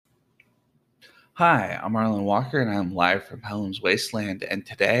Hi, I'm Arlen Walker, and I'm live from Helen's Wasteland. And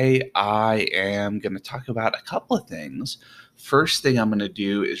today I am going to talk about a couple of things. First thing I'm going to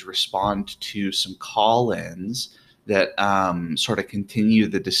do is respond to some call ins that sort of continue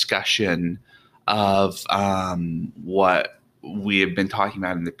the discussion of what we have been talking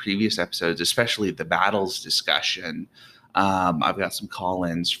about in the previous episodes, especially the battles discussion. I've got some call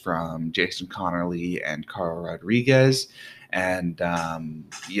ins from Jason Connerly and Carl Rodriguez. And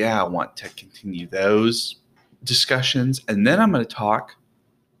I want to continue those discussions. And then I'm going to talk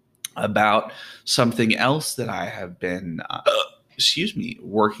about something else that I have been,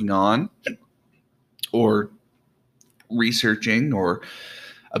 working on or researching or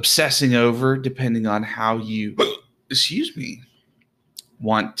obsessing over, depending on how you, want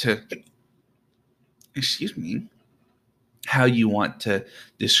to, excuse me, how you want to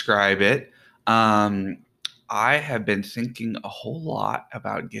describe it. Um, I have been thinking a whole lot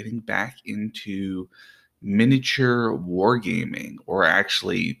about getting back into miniature wargaming, or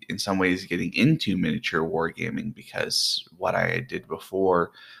actually, in some ways, getting into miniature wargaming because what I did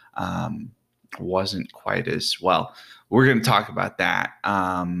before um, wasn't quite as well. We're going to talk about that.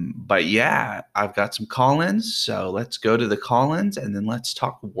 But yeah, I've got some call ins. So let's go to the call ins and then let's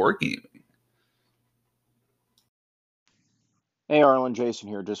talk wargaming. Hey Arlen, Jason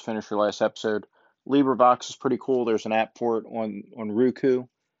here. Just finished your last episode. LibriVox is pretty cool. There's an app for it on Roku,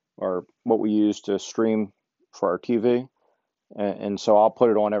 or what we use to stream for our TV. And so I'll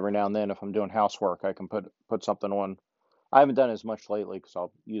put it on every now and then if I'm doing housework. I can put something on. I haven't done it as much lately because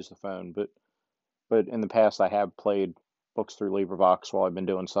I'll use the phone, but in the past I have played books through LibriVox while I've been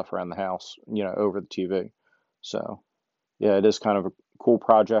doing stuff around the house, over the TV. So yeah, it is kind of a cool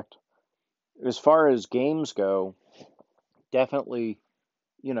project. As far as games go, definitely.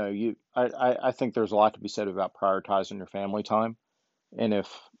 I think there's a lot to be said about prioritizing your family time. And if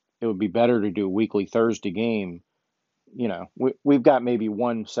it would be better to do a weekly Thursday game, we've got maybe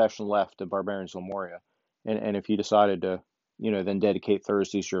one session left at Barbarians Lemuria. And if you decided to, then dedicate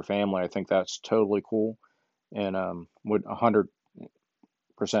Thursdays to your family, I think that's totally cool and would 100%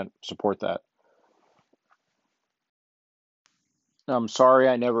 support that. I'm sorry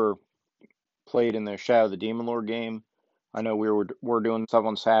I never played in the Shadow of the Demon Lord game. I know we were doing stuff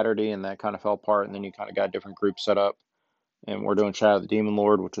on Saturday and that kind of fell apart, and then you kind of got different groups set up. And we're doing Shadow of the Demon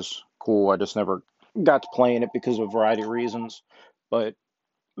Lord, which is cool. I just never got to playing it because of a variety of reasons, but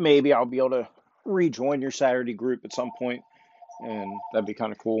maybe I'll be able to rejoin your Saturday group at some point, and that'd be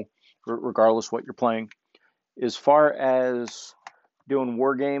kind of cool, regardless what you're playing. As far as doing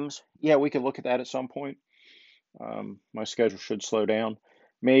war games, yeah, we could look at that at some point. My schedule should slow down.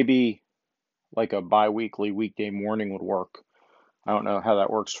 Maybe like a bi-weekly weekday morning would work. I don't know how that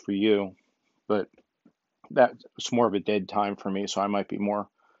works for you, but that's more of a dead time for me, so I might be more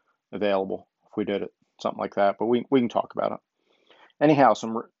available if we did it, something like that. But we can talk about it. Anyhow,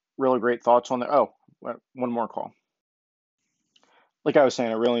 some really great thoughts on there. Oh, one more call. Like I was saying,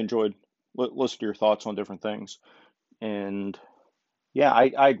 I really enjoyed listening to your thoughts on different things. And yeah,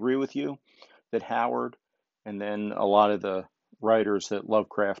 I agree with you that Howard and then a lot of the writers that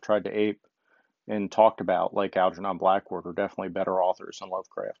Lovecraft tried to ape and talked about, like Algernon Blackwood, are definitely better authors than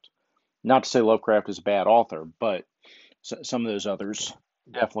Lovecraft. Not to say Lovecraft is a bad author, but some of those others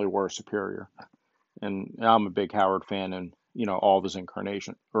definitely were superior. And I'm a big Howard fan, and all of his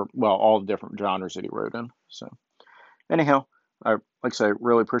incarnation, or well, all the different genres that he wrote in. So anyhow, like I say,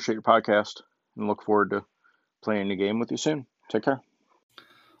 really appreciate your podcast and look forward to playing the game with you soon. Take care.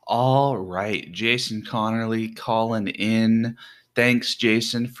 All right, Jason Connerly calling in. Thanks,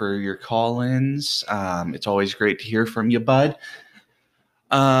 Jason, for your call ins. It's always great to hear from you, bud.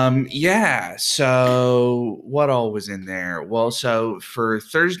 So what all was in there? Well, so for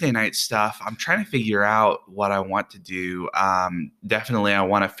Thursday night stuff, I'm trying to figure out what I want to do. Definitely I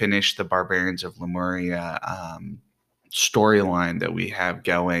want to finish the Barbarians of Lemuria storyline that we have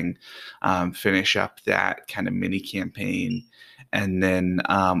going, finish up that kind of mini campaign. And then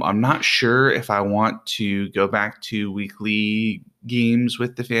I'm not sure if I want to go back to weekly games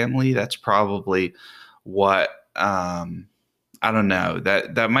with the family. That's probably what I don't know.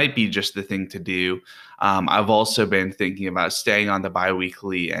 That might be just the thing to do. I've also been thinking about staying on the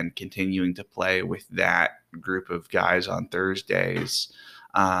biweekly and continuing to play with that group of guys on Thursdays.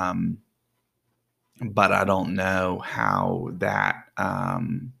 Um, but I don't know how that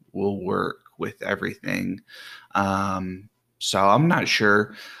will work with everything. So I'm not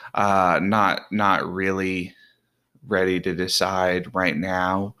sure. Not really ready to decide right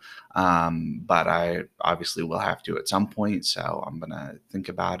now. But I obviously will have to at some point. So I'm going to think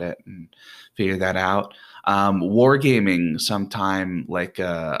about it and figure that out. Wargaming sometime like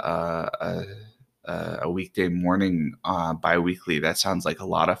a weekday morning bi-weekly. That sounds like a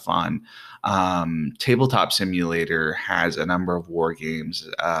lot of fun. Tabletop Simulator has a number of war games,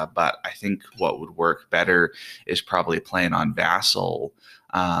 but I think what would work better is probably playing on Vassal.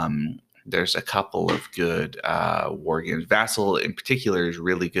 There's a couple of good war games. Vassal, in particular, is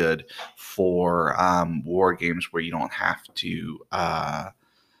really good for war games where you don't have to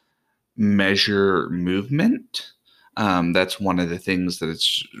measure movement. That's one of the things that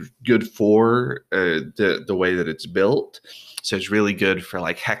it's good for, the way that it's built. So it's really good for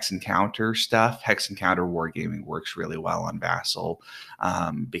like hex encounter stuff. Hex encounter wargaming works really well on Vassal,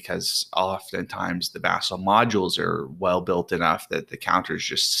 because oftentimes the Vassal modules are well built enough that the counters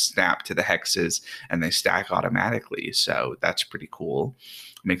just snap to the hexes and they stack automatically. So that's pretty cool.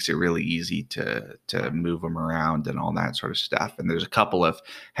 Makes it really easy to move them around and all that sort of stuff. And there's a couple of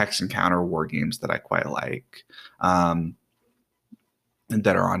hex encounter war games that I quite like, that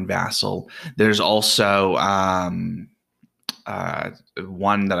are on Vassal. There's also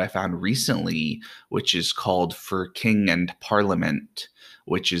one that I found recently, which is called For King and Parliament,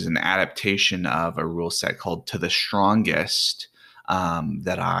 which is an adaptation of a rule set called To the Strongest,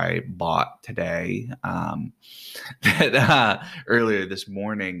 that I bought today. That earlier this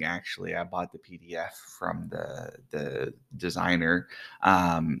morning, actually, I bought the PDF from the designer,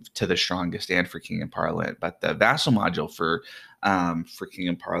 To the Strongest and For King and Parliament. But the Vassal module for King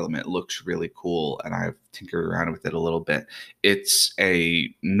and Parliament looks really cool, and I've tinkered around with it a little bit. It's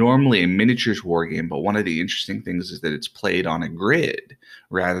normally a miniatures war game, but one of the interesting things is that it's played on a grid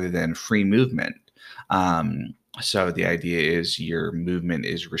rather than free movement. So the idea is your movement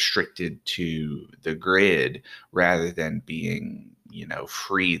is restricted to the grid rather than being,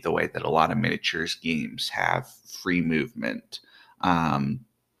 free the way that a lot of miniatures games have free movement.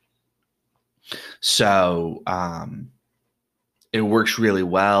 So it works really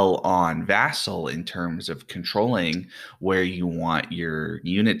well on Vassal in terms of controlling where you want your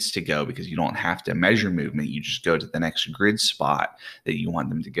units to go, because you don't have to measure movement. You just go to the next grid spot that you want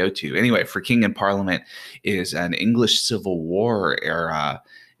them to go to. Anyway, For King and Parliament is an English Civil War era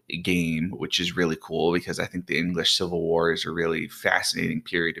game, which is really cool because I think the English Civil War is a really fascinating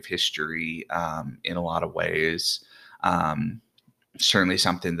period of history, in a lot of ways. Certainly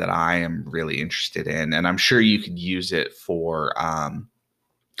something that I am really interested in, and I'm sure you could use it for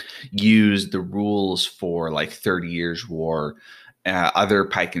use the rules for like 30 Years War, other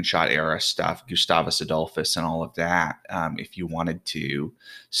pike and shot era stuff, Gustavus Adolphus, and all of that, if you wanted to.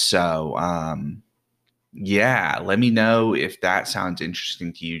 So yeah, let me know if that sounds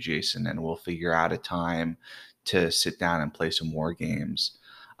interesting to you, Jason, and we'll figure out a time to sit down and play some war games.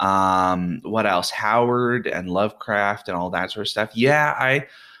 What else? Howard and Lovecraft and all that sort of stuff. Yeah, I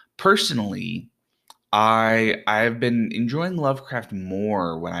personally, I've been enjoying Lovecraft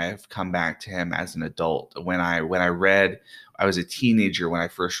more when I've come back to him as an adult. I was a teenager when I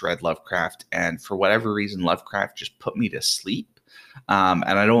first read Lovecraft, and for whatever reason, Lovecraft just put me to sleep. And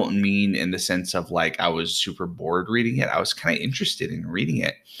I don't mean in the sense of like I was super bored reading it. I was kind of interested in reading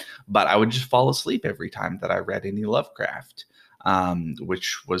it, but I would just fall asleep every time that I read any Lovecraft,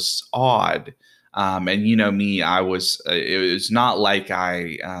 which was odd. And you know me, it was not like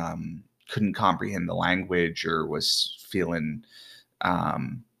I couldn't comprehend the language or was feeling,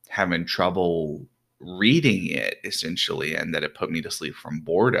 having trouble reading it essentially, and that it put me to sleep from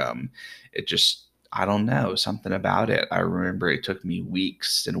boredom. It just, I don't know, something about it. I remember it took me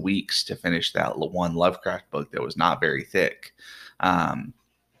weeks and weeks to finish that one Lovecraft book that was not very thick.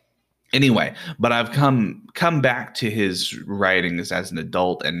 Anyway, but I've come back to his writings as an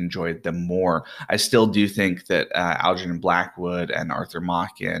adult and enjoyed them more. I still do think that Algernon Blackwood and Arthur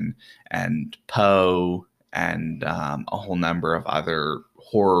Machen and Poe and a whole number of other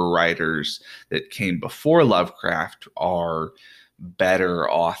horror writers that came before Lovecraft are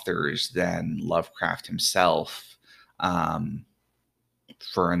better authors than Lovecraft himself.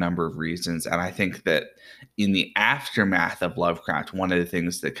 For a number of reasons. And I think that in the aftermath of Lovecraft, one of the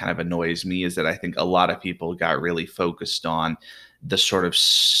things that kind of annoys me is that I think a lot of people got really focused on the sort of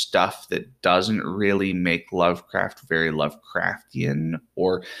stuff that doesn't really make Lovecraft very Lovecraftian,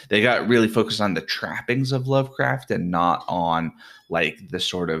 or they got really focused on the trappings of Lovecraft and not on like the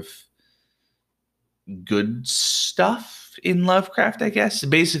sort of good stuff in Lovecraft, I guess.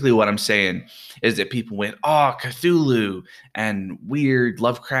 Basically, what I'm saying is that people went, oh, Cthulhu and weird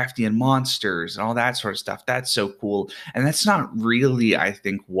Lovecraftian monsters and all that sort of stuff. That's so cool. And that's not really, I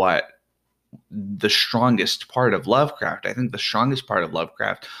think, what the strongest part of Lovecraft. I think the strongest part of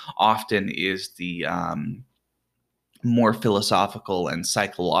Lovecraft often is the more philosophical and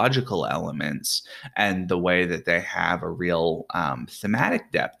psychological elements, and the way that they have a real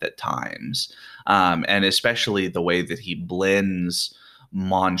thematic depth at times, and especially the way that he blends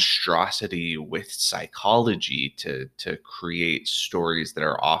monstrosity with psychology to create stories that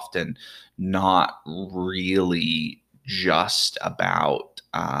are often not really just about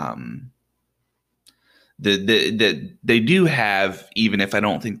that they do have, even if I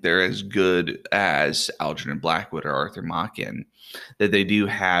don't think they're as good as Algernon Blackwood or Arthur Machen, that they do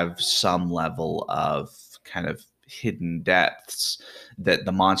have some level of kind of hidden depths, that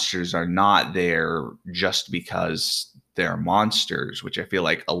the monsters are not there just because they're monsters, which I feel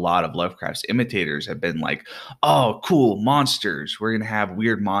like a lot of Lovecraft's imitators have been like, oh, cool, monsters. We're going to have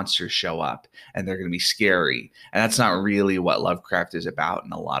weird monsters show up and they're going to be scary. And that's not really what Lovecraft is about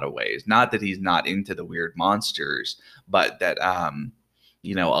in a lot of ways. Not that he's not into the weird monsters, but that a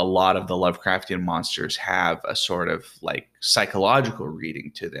lot of the Lovecraftian monsters have a sort of like psychological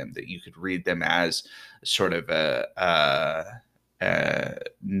reading to them, that you could read them as sort of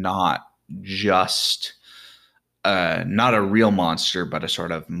not just not a real monster, but a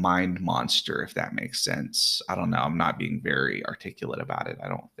sort of mind monster, if that makes sense. I don't know. I'm not being very articulate about it, I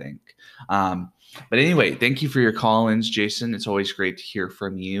don't think. But anyway, thank you for your call-ins, Jason. It's always great to hear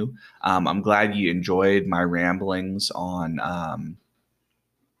from you. I'm glad you enjoyed my ramblings on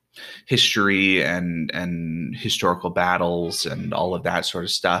history and historical battles and all of that sort of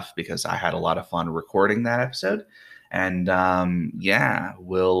stuff, because I had a lot of fun recording that episode. And yeah,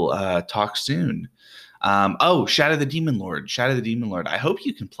 we'll talk soon. Shadow the Demon Lord. Shadow the Demon Lord. I hope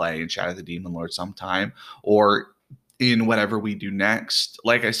you can play in Shadow the Demon Lord sometime, or in whatever we do next.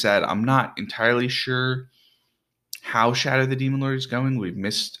 Like I said, I'm not entirely sure how Shadow the Demon Lord is going. We've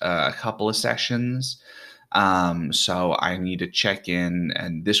missed a couple of sessions. So I need to check in,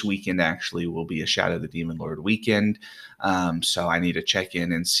 and this weekend actually will be a Shadow the Demon Lord weekend. So I need to check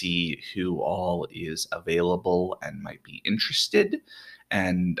in and see who all is available and might be interested.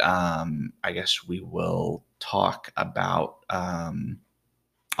 And I guess we will talk about,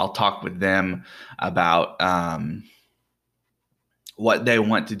 I'll talk with them about what they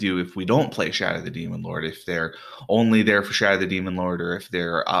want to do if we don't play Shadow the Demon Lord, if they're only there for Shadow the Demon Lord, or if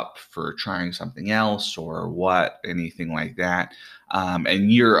they're up for trying something else, or what, anything like that.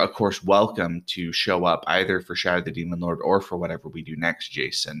 And you're, of course, welcome to show up either for Shadow the Demon Lord or for whatever we do next,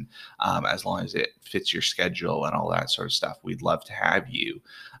 Jason, as long as it fits your schedule and all that sort of stuff. We'd love to have you.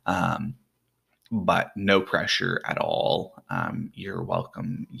 But no pressure at all. You're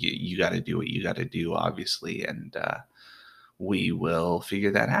welcome. You got to do what you got to do, obviously, and we will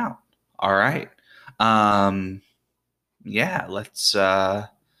figure that out. All right. Yeah, let's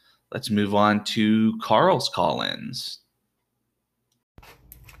move on to Carl's call-ins.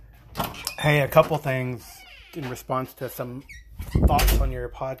 Hey, a couple things in response to some thoughts on your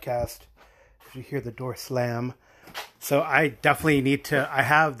podcast. If you hear the door slam. So I definitely need to, I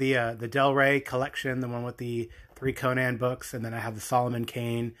have the Del Rey collection, the one with the 3 Conan books, and then I have the Solomon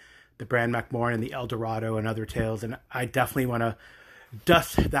Kane, the Bran Mak Morn, and the El Dorado and other tales, and I definitely want to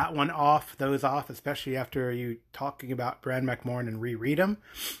dust those off, especially after you talking about Bran Mak Morn, and reread them.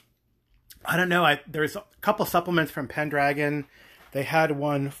 I don't know, there's a couple supplements from Pendragon. They had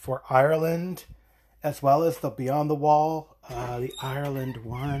one for Ireland, as well as the Beyond the Wall. The Ireland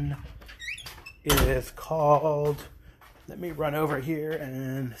one is called, let me run over here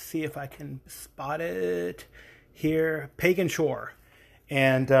and see if I can spot it here, Pagan Shore.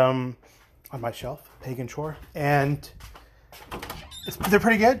 And on my shelf, Pagan Shore. And they're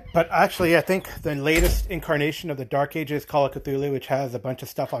pretty good. But actually, I think the latest incarnation of the Dark Ages, Call of Cthulhu, which has a bunch of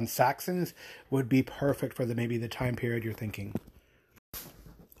stuff on Saxons, would be perfect for maybe the time period you're thinking.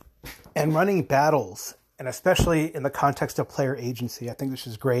 And running battles, and especially in the context of player agency, I think this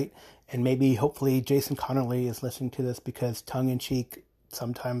is great. And maybe, hopefully, Jason Connolly is listening to this, because tongue-in-cheek,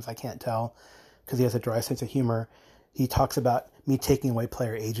 sometimes I can't tell, because he has a dry sense of humor, he talks about me taking away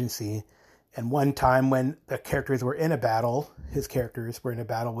player agency. And one time when the characters were in a battle, his characters were in a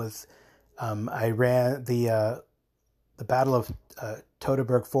battle, was I ran the Battle of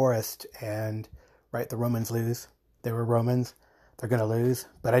Teutoburg Forest, and the Romans lose. They were Romans. They're going to lose.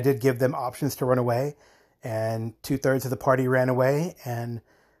 But I did give them options to run away, and 2/3 of the party ran away, and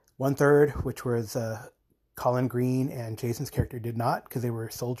 1/3, which was Colin Green and Jason's character, did not, because they were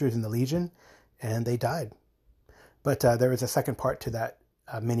soldiers in the Legion, and they died. But there was a second part to that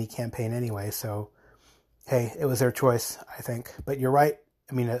mini campaign anyway, so hey, it was their choice, I think. But you're right.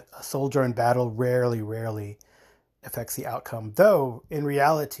 I mean, a soldier in battle rarely affects the outcome. Though, in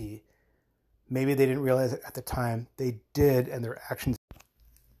reality, maybe they didn't realize it at the time. They did, and their actions.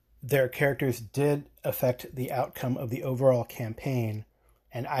 their characters did affect the outcome of the overall campaign,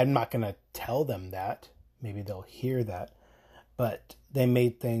 and I'm not going to tell them that. Maybe they'll hear that. But they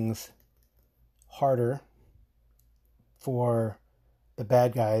made things harder for the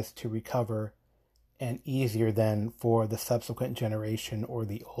bad guys to recover and easier than for the subsequent generation or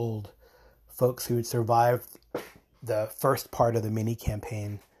the old folks who had survived the first part of the mini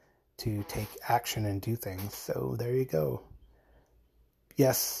campaign to take action and do things. So there you go.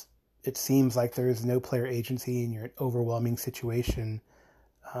 Yes, it seems like there is no player agency and you're in an overwhelming situation.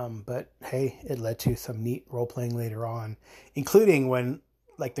 But hey, it led to some neat role playing later on, including when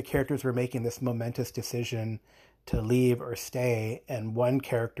like the characters were making this momentous decision to leave or stay, and one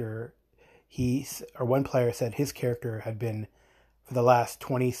player said his character had been, for the last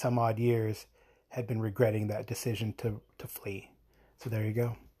 20 some odd years, had been regretting that decision to flee. So there you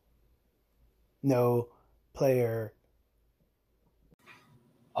go. No player.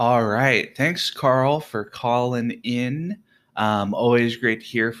 All right. Thanks, Carl, for calling in. Always great to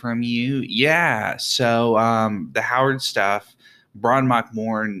hear from you. Yeah. So the Howard stuff, Bron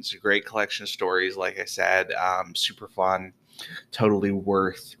Morn's a great collection of stories. Like I said, super fun, totally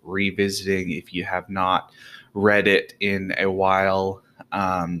worth revisiting if you have not read it in a while.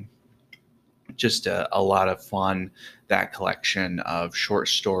 Just a lot of fun, that collection of short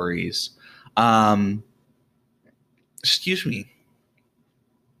stories. Excuse me.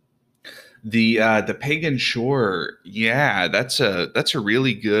 The Pagan Shore, yeah, that's a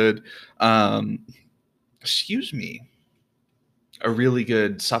really good excuse me, a really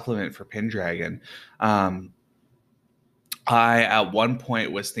good supplement for Pendragon. I at one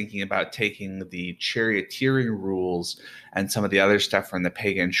point was thinking about taking the charioteering rules and some of the other stuff from the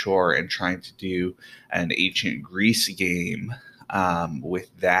Pagan Shore and trying to do an ancient Greece game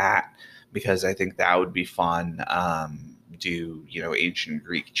with that, because I think that would be fun. Do ancient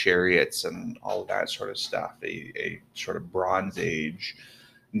Greek chariots and all of that sort of stuff, a sort of Bronze Age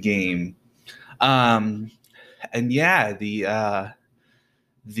game. And yeah, the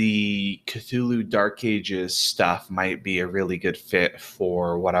Cthulhu Dark Ages stuff might be a really good fit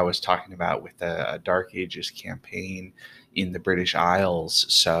for what I was talking about with a Dark Ages campaign in the British Isles.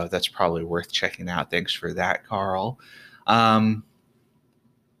 So that's probably worth checking out. Thanks for that, Carl.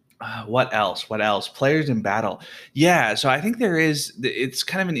 What else? Players in battle. Yeah, so I think it's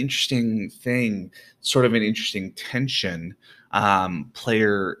kind of an interesting thing, sort of an interesting tension,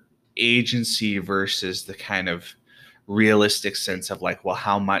 player agency versus the kind of realistic sense of like, well,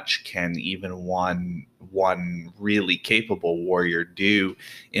 how much can even one really capable warrior do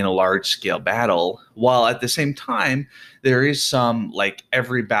in a large scale battle? While at the same time, there is some, like,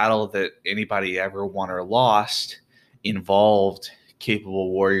 every battle that anybody ever won or lost involved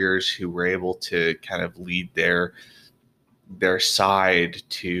capable warriors who were able to kind of lead their side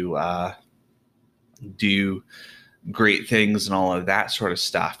to do great things and all of that sort of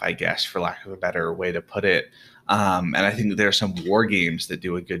stuff, I guess, for lack of a better way to put it. And I think there are some war games that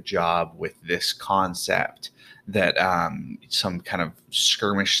do a good job with this concept, that some kind of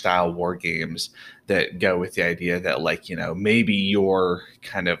skirmish style war games that go with the idea that, like, maybe your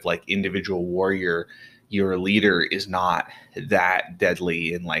kind of like individual warrior, your leader, is not that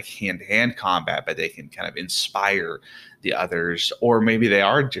deadly in like hand-to-hand combat, but they can kind of inspire the others. Or maybe they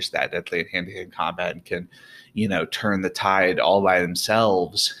are just that deadly in hand-to-hand combat and can, turn the tide all by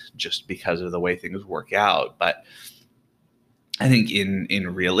themselves just because of the way things work out. But I think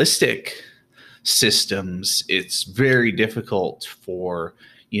in realistic systems, it's very difficult for,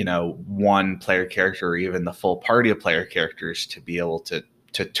 one player character or even the full party of player characters to be able to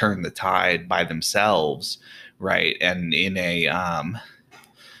turn the tide by themselves, right? And in a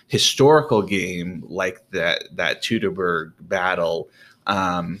historical game like that Teutoburg battle,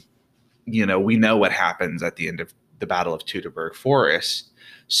 we know what happens at the end of the Battle of Teutoburg Forest.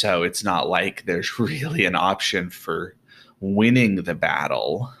 So it's not like there's really an option for winning the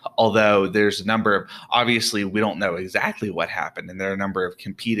battle. Although there's a number of, obviously we don't know exactly what happened, and there are a number of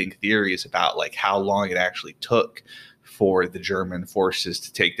competing theories about like how long it actually took for the German forces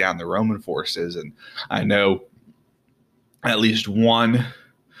to take down the Roman forces. And I know at least one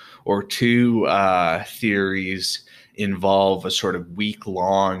or two theories involve a sort of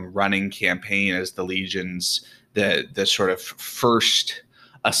week-long running campaign as the legions, the sort of first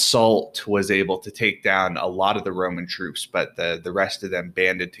assault was able to take down a lot of the Roman troops, but the rest of them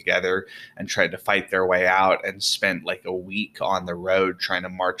banded together and tried to fight their way out and spent like a week on the road trying to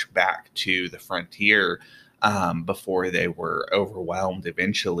march back to the frontier before they were overwhelmed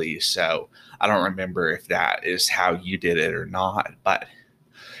eventually. So I don't remember if that is how you did it or not, but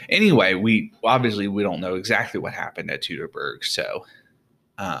anyway, we don't know exactly what happened at Teutoburg. So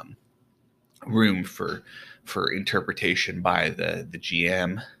room for interpretation by the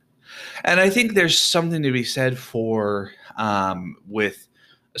GM. And I think there's something to be said for with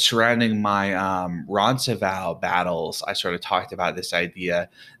surrounding my Roncesvalles battles. I sort of talked about this idea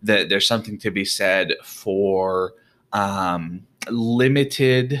that there's something to be said for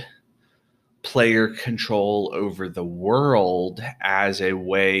limited player control over the world as a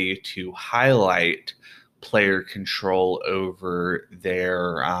way to highlight player control over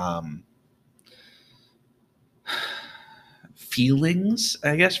their feelings,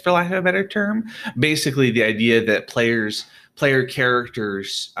 I guess, for lack of a better term. Basically, the idea that player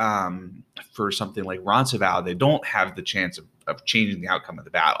characters for something like Roncesvalles, they don't have the chance of changing the outcome of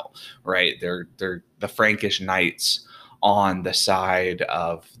the battle, right? They're the Frankish knights on the side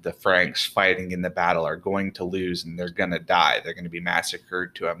of the Franks fighting in the battle are going to lose, and they're going to die. They're going to be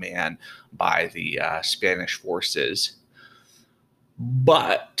massacred to a man by the Spanish forces.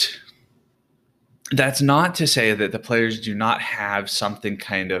 But that's not to say that the players do not have something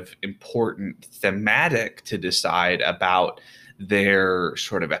kind of important thematic to decide about their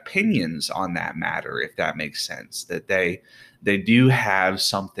sort of opinions on that matter, if that makes sense, that they do have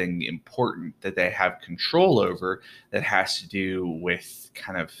something important that they have control over that has to do with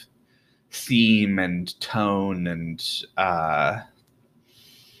kind of theme and tone and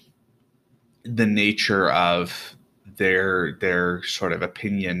the nature of their sort of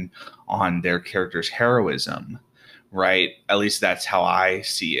opinion on their character's heroism, right? At least that's how I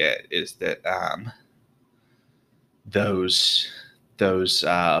see it, is that those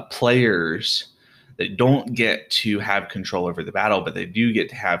players that don't get to have control over the battle, but they do get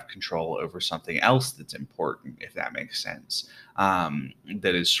to have control over something else that's important, if that makes sense,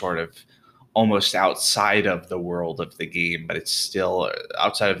 that is sort of almost outside of the world of the game, but it's still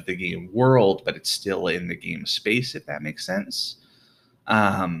outside of the game world, but it's still in the game space, if that makes sense.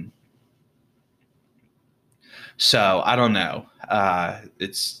 So I don't know.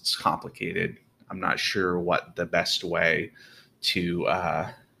 It's complicated. I'm not sure what the best way to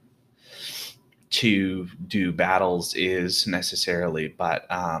do battles is necessarily, but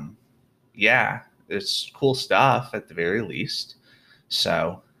yeah, it's cool stuff at the very least.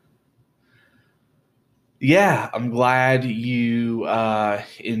 So yeah, I'm glad you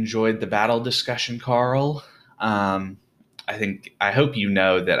enjoyed the battle discussion, Carl. I hope you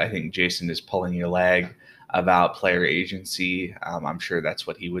know that I think Jason is pulling your leg about player agency. I'm sure that's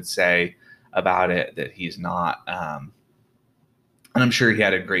what he would say about it, that he's not. And I'm sure he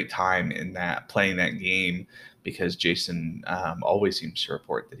had a great time in that playing that game, because Jason always seems to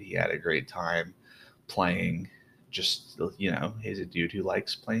report that he had a great time playing. Just, he's a dude who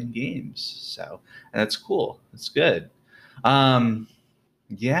likes playing games. So, and that's cool. That's good.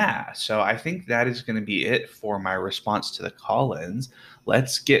 Yeah, so I think that is going to be it for my response to the call-ins.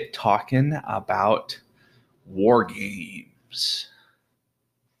 Let's get talking about war games.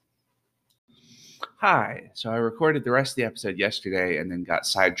 Hi. So I recorded the rest of the episode yesterday and then got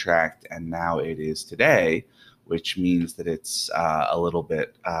sidetracked, and now it is today, which means that it's a little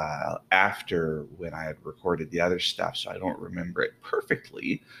bit after when I had recorded the other stuff, so I don't remember it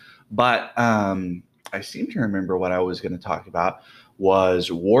perfectly. But I seem to remember what I was going to talk about was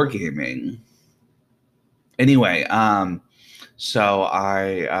wargaming. Anyway, so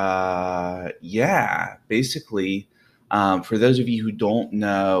basically, for those of you who don't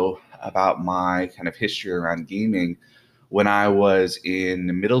know about my kind of history around gaming, when I was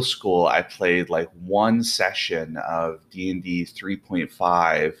in middle school, I played like one session of D&D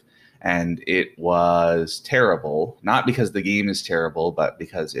 3.5, and it was terrible. Not because the game is terrible, but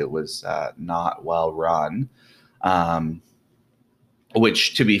because it was not well run.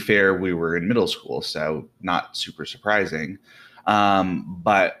 Which, to be fair, we were in middle school, so not super surprising.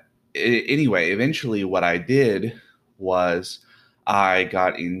 But anyway, eventually what I did was I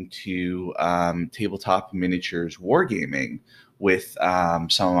got into tabletop miniatures wargaming with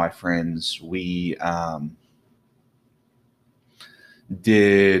some of my friends. We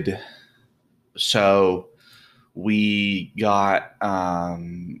we got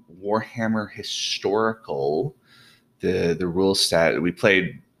Warhammer Historical, the rule set. We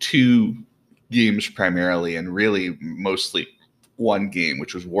played two games primarily, and really mostly one game,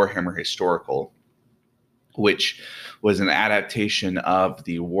 which was Warhammer Historical, which was an adaptation of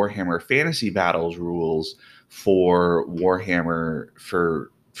the Warhammer Fantasy Battles rules for Warhammer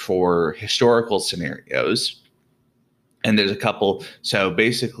for historical scenarios. And there's a couple. So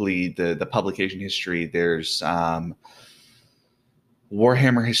basically, the publication history, there's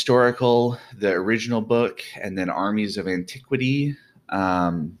Warhammer Historical, the original book, and then Armies of Antiquity,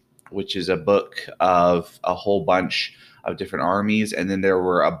 which is a book of a whole bunch of different armies, and then there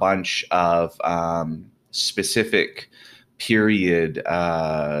were a bunch of specific period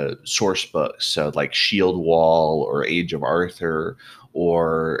source books, so like Shield Wall or Age of Arthur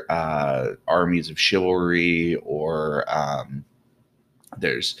or Armies of Chivalry, or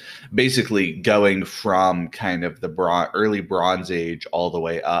there's basically going from kind of the early Bronze Age all the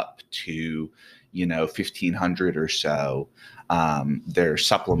way up to 1500 or so. There's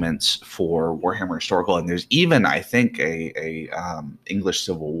supplements for Warhammer Historical, and there's even, I think, a English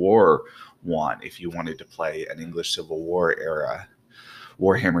Civil War one if you wanted to play an English Civil War era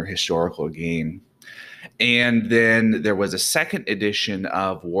Warhammer Historical game. And then there was a second edition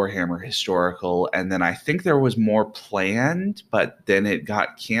of Warhammer Historical, and then I think there was more planned, but then it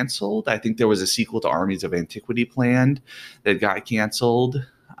got canceled. I think there was a sequel to Armies of Antiquity planned that got canceled.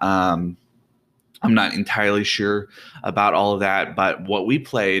 I'm not entirely sure about all of that, but what we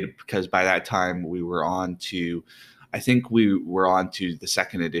played, because by that time we were on to, I think we were on to the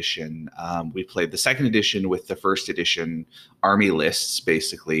second edition. We played the second edition with the first edition army lists,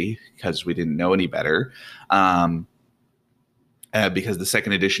 basically, because we didn't know any better. Because the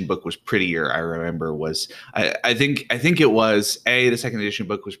second edition book was prettier, I remember I think it was the second edition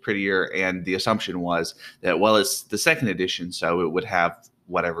book was prettier, and the assumption was that, well, it's the second edition, so it would have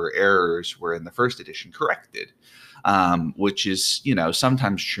whatever errors were in the first edition corrected, which is,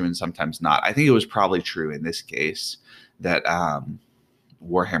 sometimes true and sometimes not. I think it was probably true in this case that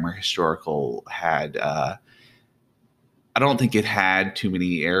Warhammer Historical had, I don't think it had too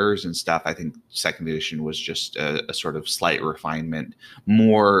many errors and stuff. I think second edition was just a sort of slight refinement,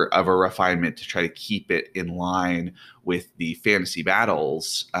 more of a refinement to try to keep it in line with the Fantasy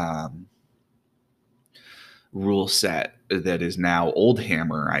Battles rule set that is now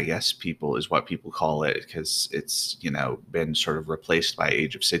Oldhammer, I guess is what people call it, because it's, been sort of replaced by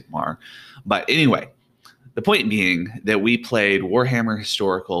Age of Sigmar. But anyway, the point being that we played Warhammer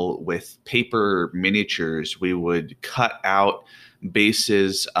Historical with paper miniatures. We would cut out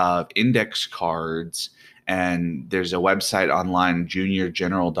bases of index cards, and there's a website online,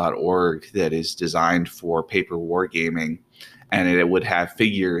 juniorgeneral.org, that is designed for paper wargaming, and it would have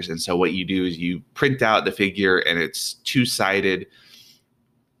figures. And so what you do is you print out the figure, and it's two-sided,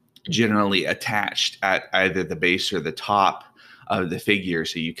 generally attached at either the base or the top of the figure.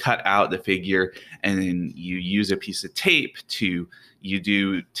 So you cut out the figure, and then you use a piece of tape you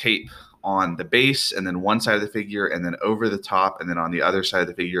do tape on the base, and then one side of the figure, and then over the top, and then on the other side of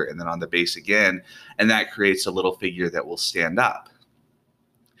the figure, and then on the base again. And that creates a little figure that will stand up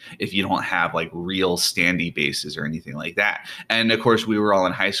if you don't have like real standy bases or anything like that. And of course, we were all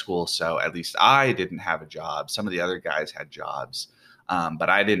in high school, so at least I didn't have a job. Some of the other guys had jobs, but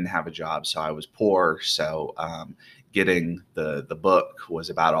I didn't have a job, so I was poor. So getting the book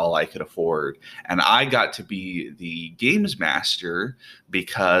was about all I could afford. And I got to be the games master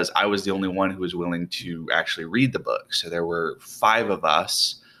because I was the only one who was willing to actually read the book. So there were 5 of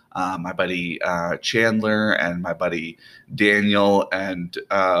us, my buddy Chandler, and my buddy Daniel, and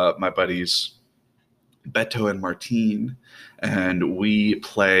my buddies Beto and Martine. And we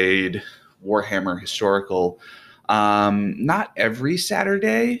played Warhammer Historical not every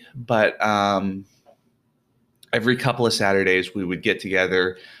Saturday, but every couple of Saturdays we would get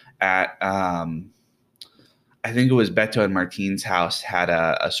together at, I think it was Beto and Martine's house had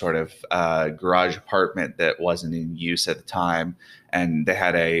a sort of garage apartment that wasn't in use at the time. And they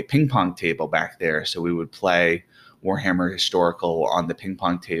had a ping pong table back there. So we would play Warhammer Historical on the ping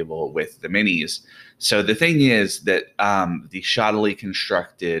pong table with the minis. So the thing is that the shoddily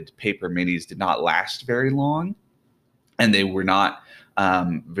constructed paper minis did not last very long, and they were not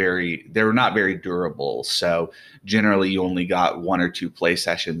very durable. So generally you only got 1 or 2 play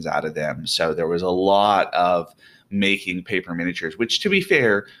sessions out of them. So there was a lot of making paper miniatures, which, to be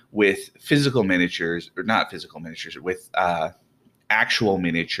fair, with physical miniatures, or not physical miniatures, with actual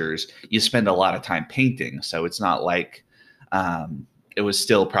miniatures, you spend a lot of time painting. So it's not like it was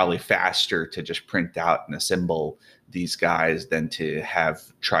still probably faster to just print out and assemble these guys than to have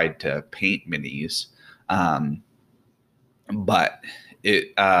tried to paint minis. But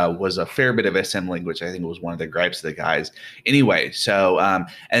it was a fair bit of assembling, which I think was one of the gripes of the guys. Anyway, so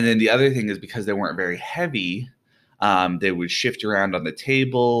and then the other thing is, because they weren't very heavy, they would shift around on the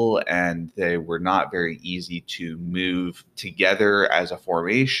table, and they were not very easy to move together as a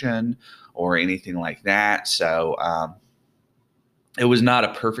formation or anything like that. So it was not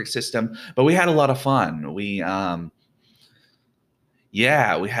a perfect system, but we had a lot of fun. We had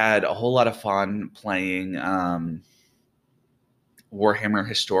a whole lot of fun playing Warhammer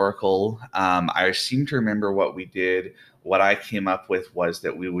Historical. I seem to remember what we did what I came up with was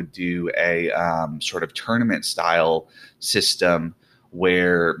that we would do a sort of tournament style system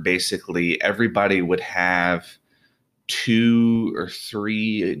where basically everybody would have 2 or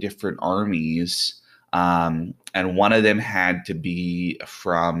 3 different armies, and one of them had to be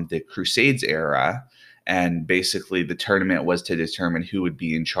from the Crusades era. And basically, the tournament was to determine who would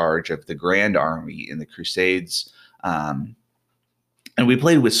be in charge of the Grand Army in the Crusades. And we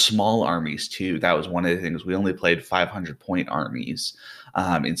played with small armies too. That was one of the things. We only played 500-point armies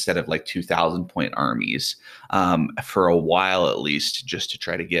instead of like 2,000-point armies for a while, at least, just to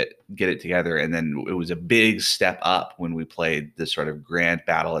try to get it together. And then it was a big step up when we played the sort of grand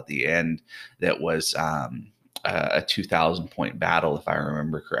battle at the end that was a 2,000-point battle, if I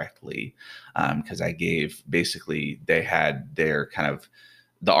remember correctly, because I gave basically they had their kind of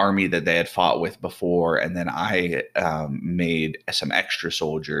the army that they had fought with before, and then I made some extra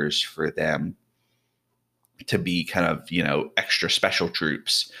soldiers for them to be kind of, extra special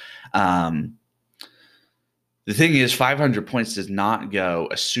troops. The thing is, 500 points does not go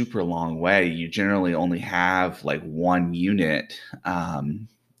a super long way. You generally only have like one unit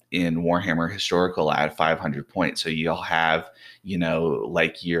in Warhammer Historical at 500 points. So you'll have,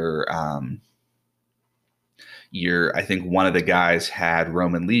 like I think one of the guys had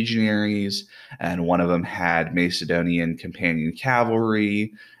Roman legionaries, and one of them had Macedonian companion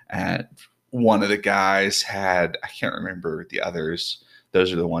cavalry, and one of the guys had, I can't remember the others.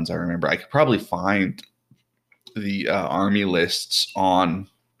 Those are the ones I remember. I could probably find the army lists on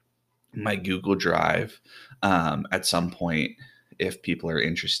my Google Drive at some point if people are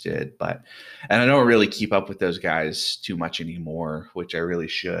interested, and I don't really keep up with those guys too much anymore, which I really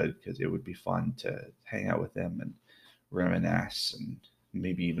should, because it would be fun to hang out with them and reminisce and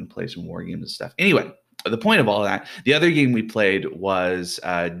maybe even play some war games and stuff. Anyway, the point of all that, the other game we played was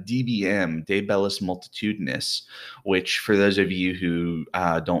DBM, De Bellis Multitudinus, which for those of you who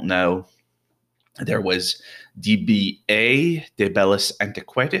don't know, there was DBA, De Bellis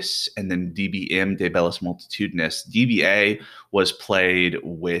Antiquitatis, and then DBM, De Bellis Multitudinus. DBA was played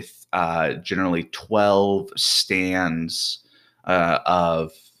with generally 12 stands or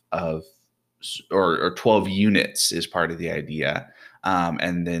 12 units is part of the idea.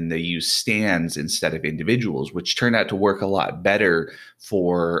 And then they use stands instead of individuals, which turned out to work a lot better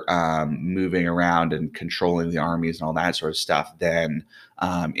for moving around and controlling the armies and all that sort of stuff than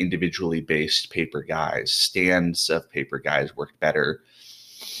individually based paper guys. Stands of paper guys worked better.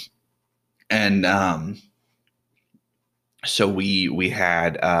 And so we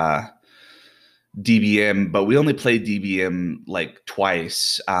had DBM, but we only played DBM like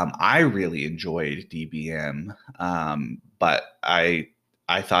twice. I really enjoyed DBM, but I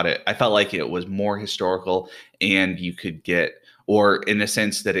felt like it was more historical, and you could get, or in a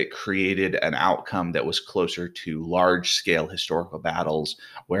sense that it created an outcome that was closer to large scale historical battles,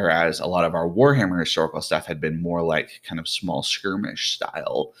 whereas a lot of our Warhammer historical stuff had been more like kind of small skirmish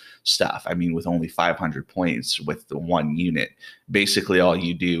style stuff. I mean, with only 500 points with the one unit, basically all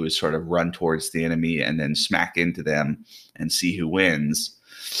you do is sort of run towards the enemy and then smack into them and see who wins.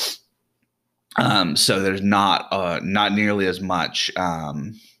 So there's not nearly as much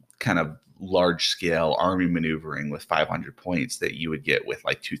kind of large scale army maneuvering with 500 points that you would get with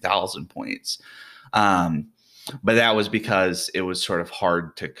like 2,000 points. But that was because it was sort of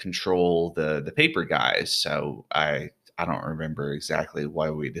hard to control the paper guys. So I don't remember exactly why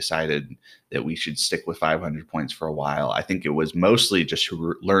we decided that we should stick with 500 points for a while. I think it was mostly just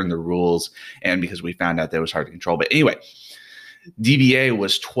to learn the rules, and because we found out that it was hard to control. But anyway, DBA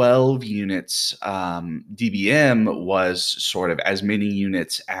was 12 units. DBM was sort of as many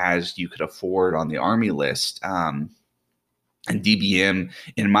units as you could afford on the army list. And DBM,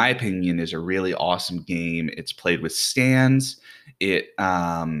 in my opinion, is a really awesome game. It's played with stands. You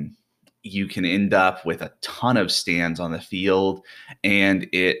can end up with a ton of stands on the field, and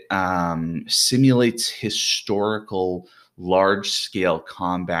it simulates historical large-scale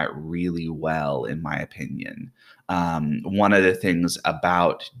combat really well, in my opinion. One of the things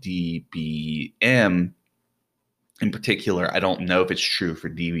about DBM in particular, I don't know if it's true for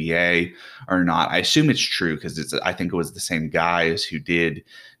DBA or not. I assume it's true because I think it was the same guys who did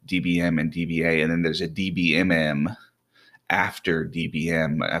DBM and DBA, and then there's a DBMM after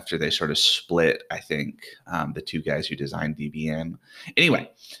DBM, after they sort of split, I think, the two guys who designed DBM. Anyway,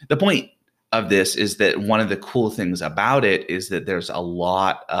 the point of this is that one of the cool things about it is that there's a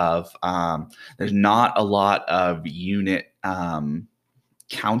lot of there's not a lot of unit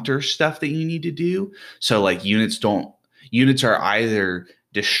counter stuff that you need to do. So like units are either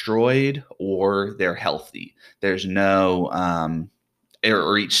destroyed or they're healthy. There's no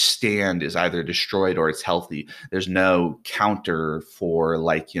or each stand is either destroyed or it's healthy. There's no counter for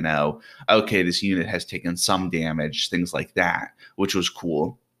like, okay, this unit has taken some damage, things like that, which was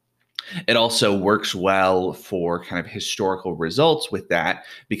cool. It also works well for kind of historical results with that,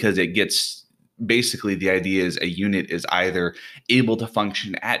 because it gets, basically the idea is a unit is either able to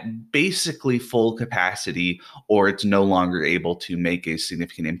function at basically full capacity, or it's no longer able to make a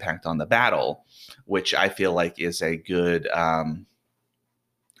significant impact on the battle, which I feel like is a good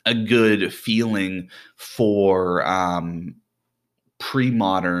feeling for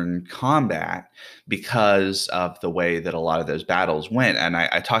pre-modern combat, because of the way that a lot of those battles went. And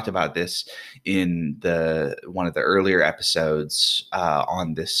I talked about this in one of the earlier episodes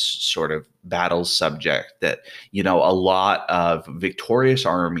on this sort of battles subject, that a lot of victorious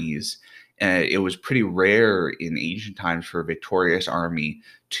armies, it was pretty rare in ancient times for a victorious army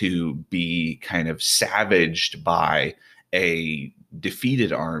to be kind of savaged by a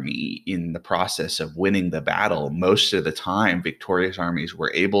defeated army in the process of winning the battle. Most of the time, victorious armies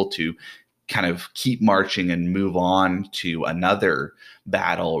were able to kind of keep marching and move on to another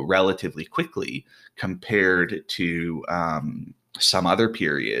battle relatively quickly, compared to some other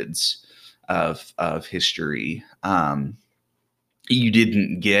periods of history. You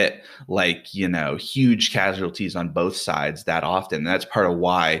didn't get like, huge casualties on both sides that often. That's part of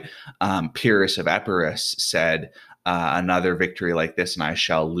why Pyrrhus of Epirus said, another victory like this and I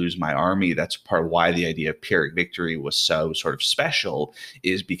shall lose my army. That's part of why the idea of Pyrrhic victory was so sort of special,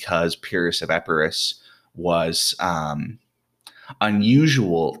 is because Pyrrhus of Epirus was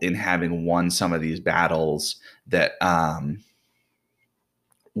unusual in having won some of these battles that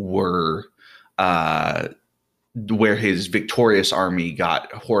were where his victorious army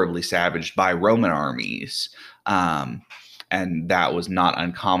got horribly savaged by Roman armies. And that was not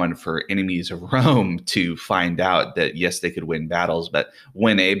uncommon for enemies of Rome to find out that, yes, they could win battles, but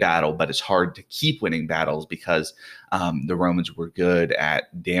it's hard to keep winning battles, because the Romans were good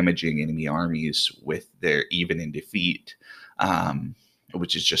at damaging enemy armies with their, even in defeat,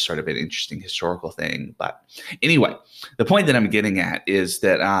 which is just sort of an interesting historical thing. But anyway, the point that I'm getting at is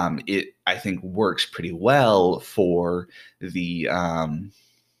that it, I think, works pretty well for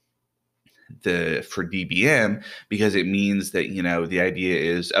for DBM, because it means that, the idea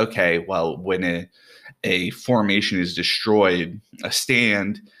is, okay, well, when a formation is destroyed, a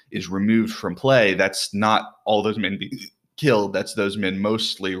stand is removed from play, that's not all those men being killed. That's those men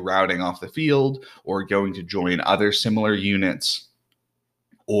mostly routing off the field or going to join other similar units,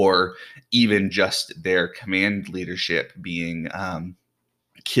 or even just their command leadership being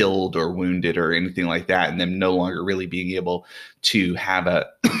killed or wounded or anything like that, and them no longer really being able to have a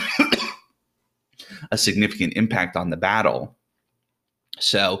significant impact on the battle.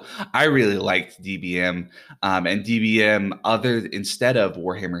 So I really liked DBM, and DBM, instead of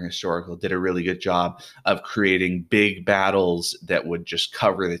Warhammer Historical, did a really good job of creating big battles that would just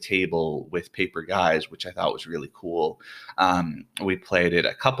cover the table with paper guys, which I thought was really cool. We played it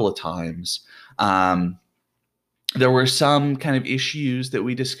a couple of times. There were some kind of issues that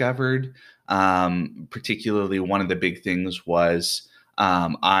we discovered. Particularly, one of the big things was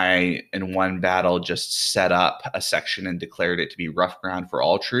I, in one battle, just set up a section and declared it to be rough ground for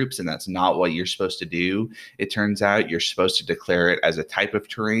all troops, and that's not what you're supposed to do. It turns out you're supposed to declare it as a type of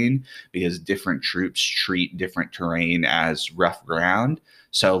terrain, because different troops treat different terrain as rough ground.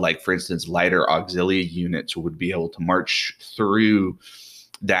 So, like, for instance, lighter auxiliary units would be able to march through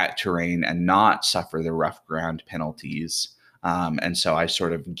that terrain and not suffer the rough ground penalties. And so I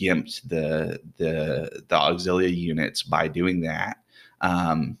sort of gimped the auxiliary units by doing that.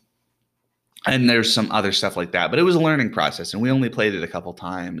 And there's some other stuff like that, but it was a learning process, and we only played it a couple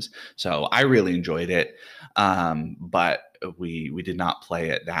times. So I really enjoyed it. But we did not play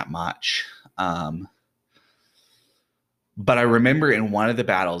it that much. But I remember in one of the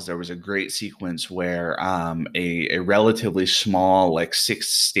battles, there was a great sequence where a relatively small, like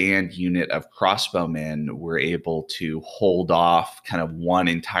 6-stand unit of crossbowmen were able to hold off kind of one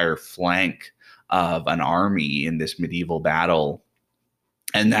entire flank of an army in this medieval battle.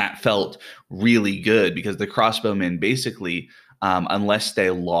 And that felt really good, because the crossbowmen basically, unless they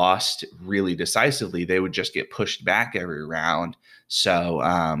lost really decisively, they would just get pushed back every round. So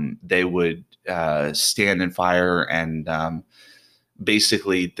they would stand and fire, and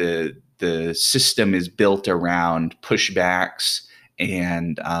basically the system is built around pushbacks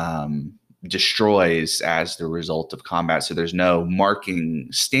and destroys as the result of combat. So there's no marking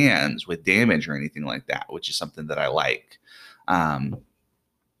stands with damage or anything like that, which is something that I like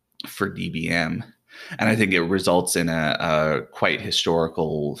for DBM. And I think it results in a quite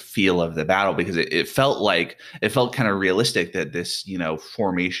historical feel of the battle, because it felt kind of realistic that this,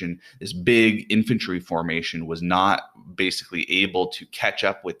 formation, this big infantry formation, was not basically able to catch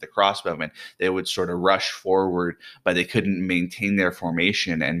up with the crossbowmen. They would sort of rush forward, but they couldn't maintain their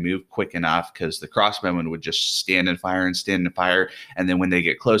formation and move quick enough, because the crossbowmen would just stand and fire and stand and fire. And then when they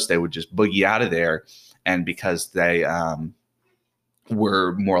get close, they would just boogie out of there. And because they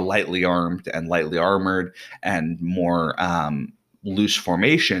were more lightly armed and lightly armored and more loose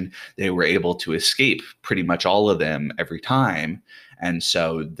formation, they were able to escape pretty much all of them every time. And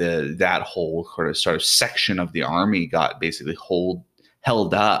so that whole sort of section of the army got basically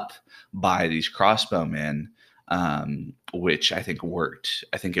held up by these crossbowmen, which I think worked.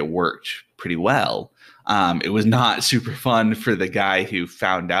 I think it worked pretty well. It was not super fun for the guy who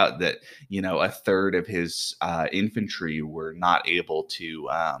found out that, a third of his infantry were not able to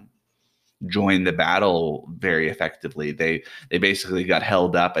join the battle very effectively. They basically got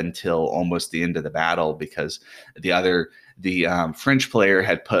held up until almost the end of the battle, because the French player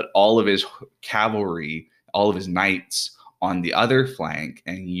had put all of his cavalry, all of his knights, on the other flank,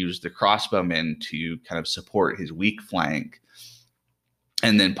 and used the crossbowmen to kind of support his weak flank,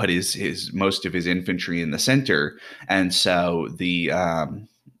 and then put his most of his infantry in the center. And so the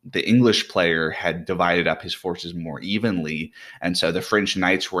English player had divided up his forces more evenly, and so the French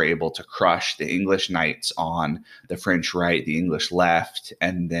knights were able to crush the English knights on the French right, the English left,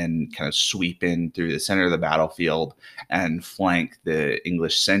 and then kind of sweep in through the center of the battlefield and flank the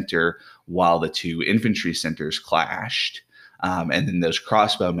English center, while the two infantry centers clashed. And then those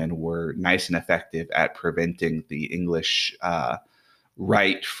crossbowmen were nice and effective at preventing the English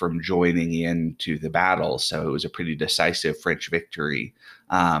right from joining into the battle. So it was a pretty decisive French victory,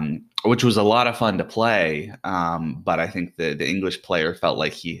 which was a lot of fun to play. But I think the English player felt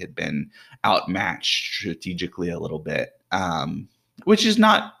like he had been outmatched strategically a little bit, which is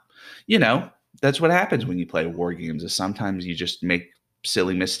not, that's what happens when you play war games, is sometimes you just make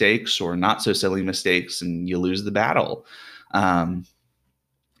silly mistakes or not so silly mistakes and you lose the battle.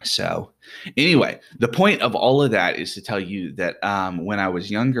 So anyway, the point of all of that is to tell you that when I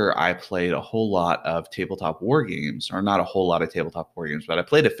was younger, I played a whole lot of tabletop war games, or not a whole lot of tabletop war games, but I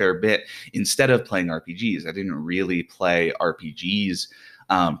played a fair bit instead of playing RPGs. I didn't really play RPGs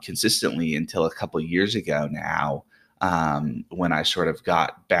consistently until a couple of years ago now, when I sort of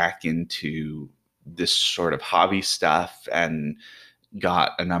got back into this sort of hobby stuff and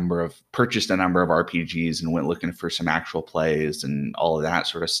purchased a number of RPGs and went looking for some actual plays and all of that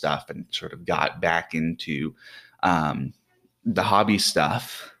sort of stuff, and sort of got back into the hobby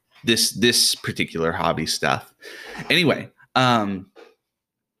stuff, this particular hobby stuff. Anyway,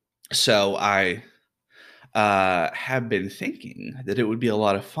 so I have been thinking that it would be a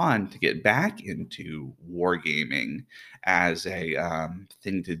lot of fun to get back into wargaming as a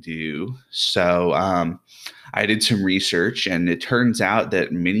thing to do. So I did some research, and it turns out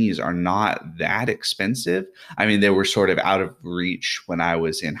that minis are not that expensive. I mean, they were sort of out of reach when I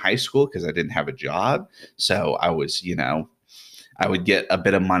was in high school because I didn't have a job. So I was, I would get a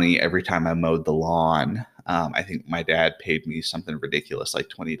bit of money every time I mowed the lawn. I think my dad paid me something ridiculous, like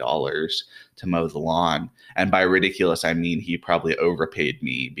 $20 to mow the lawn. And by ridiculous, I mean he probably overpaid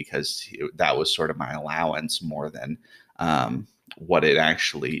me, because that was sort of my allowance more than what it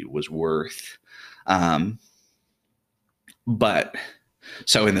actually was worth. But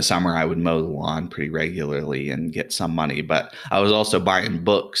so in the summer, I would mow the lawn pretty regularly and get some money. But I was also buying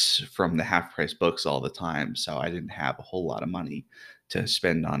books from the half price books all the time. So I didn't have a whole lot of money to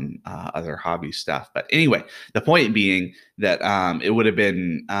spend on other hobby stuff. But anyway, the point being that it would have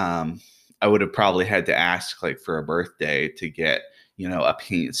been, I would have probably had to ask like for a birthday to get, a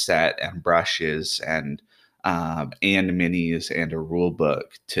paint set and brushes and minis and a rule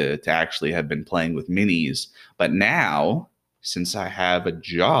book to actually have been playing with minis. But now, since I have a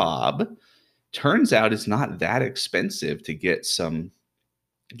job, turns out it's not that expensive to get some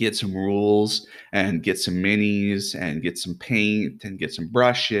rules and get some minis and get some paint and get some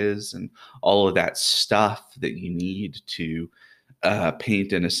brushes and all of that stuff that you need to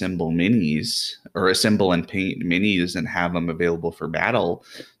paint and assemble minis, or assemble and paint minis and have them available for battle.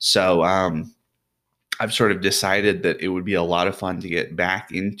 So I've sort of decided that it would be a lot of fun to get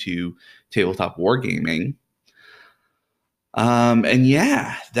back into tabletop wargaming. And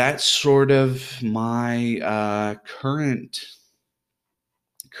yeah, that's sort of my current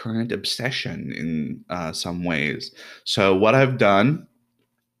obsession in some ways. So what I've done,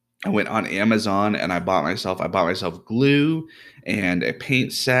 I went on Amazon and I bought myself glue and a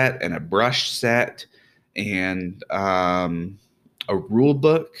paint set and a brush set and a rule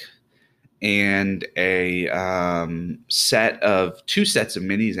book and a set of two sets of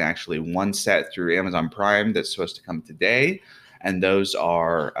minis, actually. One set through Amazon Prime that's supposed to come today, and those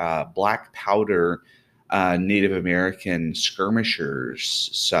are black powder Native American skirmishers.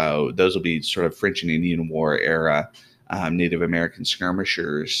 So those will be sort of French and Indian War era Native American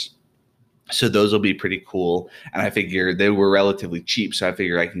skirmishers. So those will be pretty cool. And I figure they were relatively cheap. So I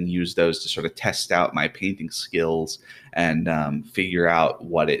figure I can use those to sort of test out my painting skills and figure out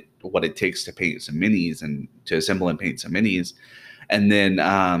what it takes to paint some minis and to assemble and paint some minis. And then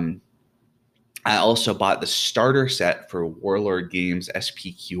I also bought the starter set for Warlord Games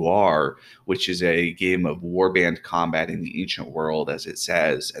SPQR, which is a game of warband combat in the ancient world, as it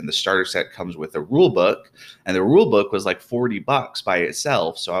says. And the starter set comes with a rule book, and the rule book was like $40 by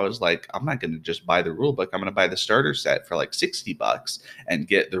itself. So I was like, I'm not going to just buy the rule book. I'm going to buy the starter set for like $60 and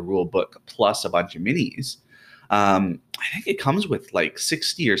get the rule book plus a bunch of minis. I think it comes with like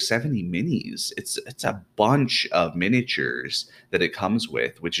 60 or 70 minis. It's a bunch of miniatures that it comes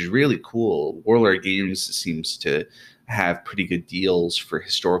with, which is really cool. Warlord Games seems to have pretty good deals for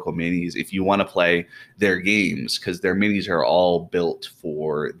historical minis if you want to play their games, because their minis are all built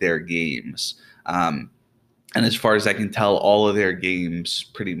for their games. And as far as I can tell, all of their games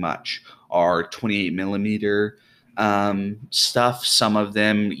pretty much are 28 millimeter stuff. Some of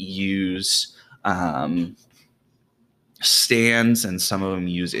them use stands, and some of them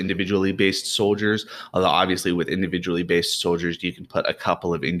use individually based soldiers, although obviously with individually based soldiers you can put a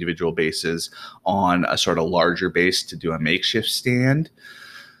couple of individual bases on a sort of larger base to do a makeshift stand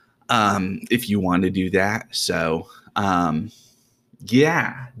if you want to do that. So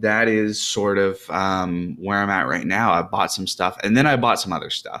yeah, that is sort of where I'm at right now. I bought some stuff, and then I bought some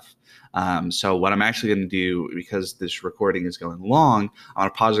other stuff. So what I'm actually going to do, because this recording is going long, I'm going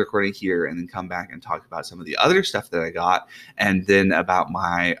to pause the recording here and then come back and talk about some of the other stuff that I got, and then about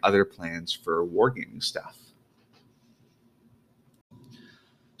my other plans for wargaming stuff.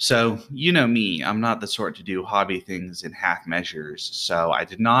 So, you know me, I'm not the sort to do hobby things in half measures. So I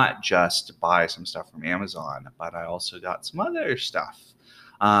did not just buy some stuff from Amazon, but I also got some other stuff.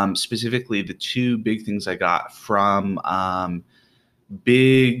 Specifically, the two big things I got from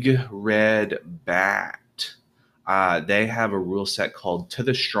Big Red Bat. They have a rule set called To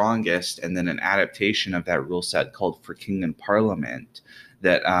the Strongest, and then an adaptation of that rule set called For King and Parliament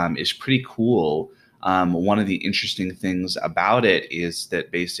that is pretty cool. One of the interesting things about it is that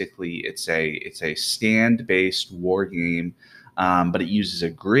basically it's a stand-based war game, but it uses a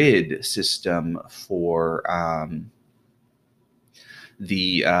grid system for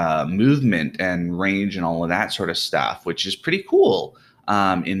the movement and range and all of that sort of stuff, which is pretty cool.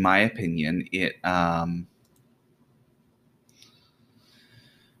 In my opinion, it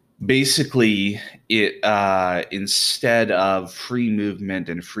basically instead of free movement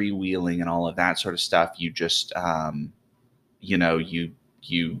and freewheeling and all of that sort of stuff, you just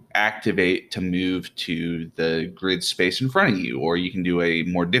you activate to move to the grid space in front of you, or you can do a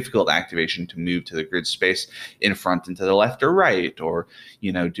more difficult activation to move to the grid space in front and to the left or right, or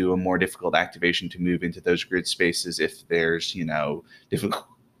do a more difficult activation to move into those grid spaces if there's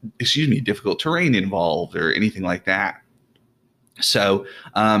difficult terrain involved or anything like that. So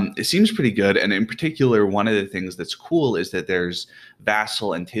it seems pretty good. And in particular, one of the things that's cool is that there's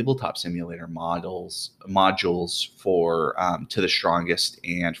Vassal and Tabletop Simulator modules for To the Strongest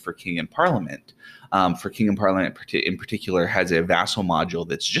and for King and Parliament. For King and Parliament in particular has a Vassal module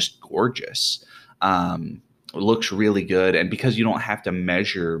that's just gorgeous. It looks really good. And because you don't have to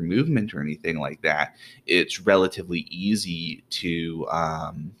measure movement or anything like that, it's relatively easy to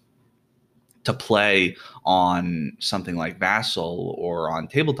play on something like Vassal or on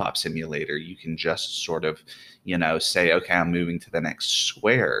Tabletop Simulator. You can just sort of, say, okay, I'm moving to the next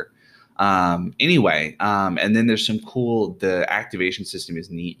square. Anyway, and then there's some cool, the activation system is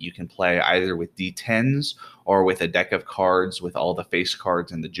neat. You can play either with D10s or with a deck of cards with all the face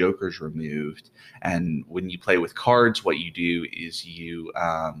cards and the jokers removed. And when you play with cards, what you do is you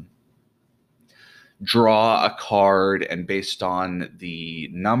draw a card, and based on the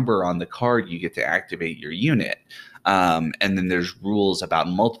number on the card, you get to activate your unit. And then there's rules about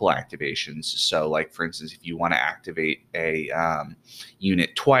multiple activations. So like, for instance, if you want to activate a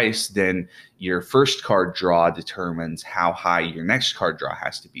unit twice, then your first card draw determines how high your next card draw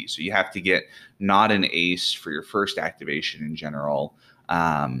has to be. So you have to get not an ace for your first activation in general.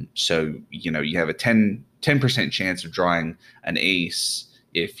 So, you have a 10% chance of drawing an ace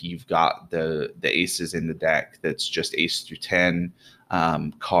if you've got the aces in the deck that's just ace through 10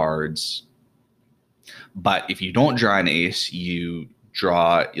 cards. But if you don't draw an ace, you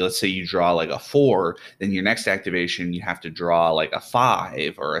draw, let's say you draw like a 4, then your next activation you have to draw like a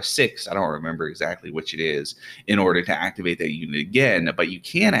 5 or a 6. I don't remember exactly which it is in order to activate that unit again, but you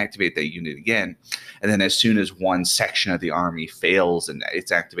can activate that unit again. And then as soon as one section of the army fails in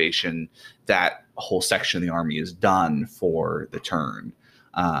its activation, that whole section of the army is done for the turn.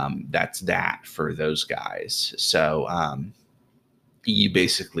 That's that for those guys. So you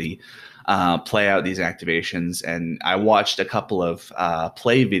basically play out these activations. And I watched a couple of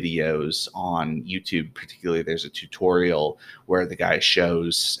play videos on YouTube. Particularly, there's a tutorial where the guy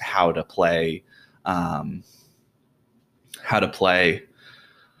shows how to play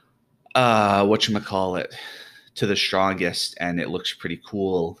whatchamacallit, To the Strongest, and it looks pretty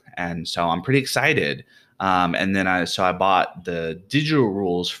cool. And so I'm pretty excited. And then I bought the digital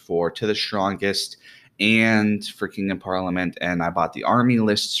rules for To the Strongest and for King and Parliament, and I bought the army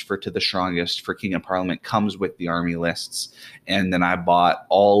lists for To the Strongest. For King and Parliament comes with the army lists, and then I bought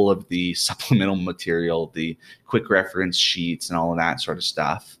all of the supplemental material, the quick reference sheets and all of that sort of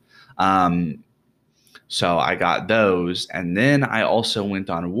stuff. So I got those, and then I also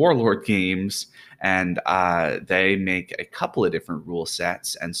went on Warlord Games, and they make a couple of different rule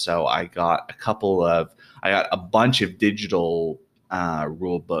sets, and so I got a bunch of digital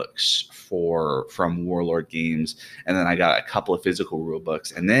rule books from Warlord Games, and then I got a couple of physical rule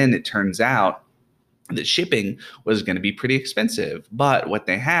books. And then it turns out that shipping was going to be pretty expensive. But what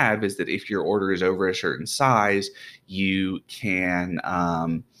they have is that if your order is over a certain size, you can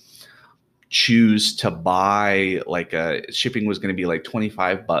choose to buy shipping was going to be like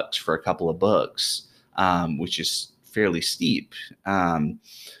 $25 for a couple of books, which is fairly steep.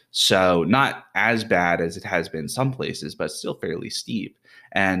 So not as bad as it has been some places, but still fairly steep.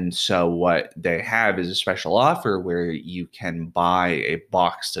 And so what they have is a special offer where you can buy a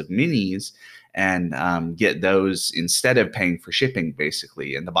box of minis and get those instead of paying for shipping,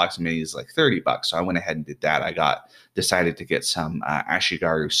 basically. And the box of minis is like $30. So I went ahead and did that. Decided to get some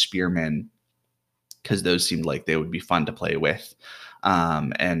Ashigaru Spearmen because those seemed like they would be fun to play with.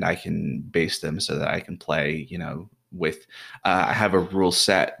 And I can base them so that I can play, with I have a rule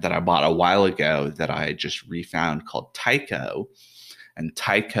set that I bought a while ago that I just refound called Tycho, and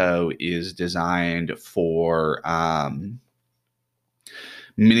Tycho is designed for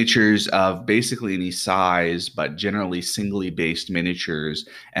miniatures of basically any size, but generally singly based miniatures.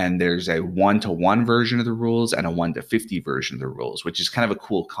 And there's a 1-to-1 version of the rules and a 1-to-50 version of the rules, which is kind of a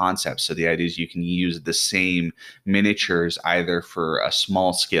cool concept. So the idea is you can use the same miniatures either for a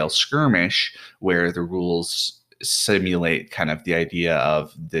small scale skirmish where the rules simulate kind of the idea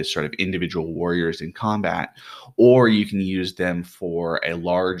of the sort of individual warriors in combat, or you can use them for a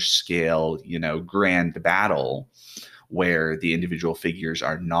large scale, grand battle where the individual figures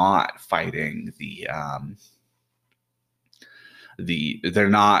are not fighting they're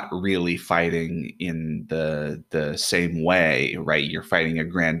not really fighting in the same way, right? You're fighting a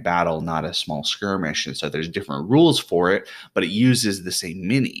grand battle, not a small skirmish. And so there's different rules for it, but it uses the same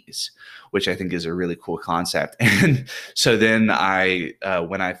minis, which I think is a really cool concept. And so then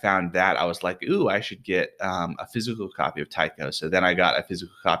when I found that, I was like, ooh, I should get a physical copy of Tycho. So then I got a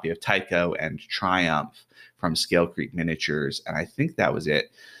physical copy of Tycho and Triumph from Scale Creek Miniatures. And I think that was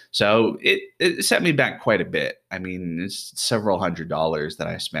it. So it set me back quite a bit. I mean, it's several $100s that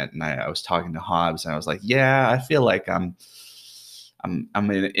I spent, and I was talking to Hobbs, and I was like, "Yeah, I feel like I'm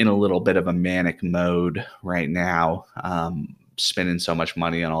in a little bit of a manic mode right now, spending so much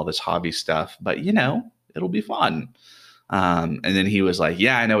money on all this hobby stuff. But it'll be fun." And then he was like,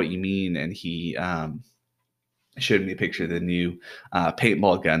 "Yeah, I know what you mean," and he showed me a picture of the new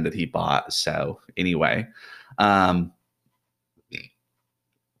paintball gun that he bought. So anyway.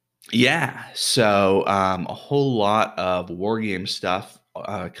 Yeah, so a whole lot of wargame stuff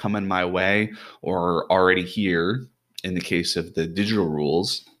coming my way or already here in the case of the digital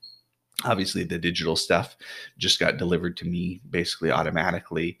rules. Obviously, the digital stuff just got delivered to me basically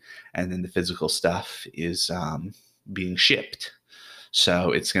automatically, and then the physical stuff is being shipped.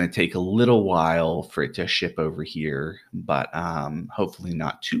 So it's going to take a little while for it to ship over here, but hopefully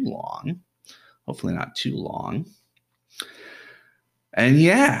not too long. Hopefully not too long. And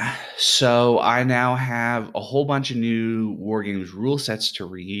yeah, so I now have a whole bunch of new Wargames rule sets to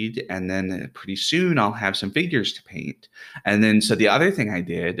read, and then pretty soon I'll have some figures to paint. And then, so the other thing I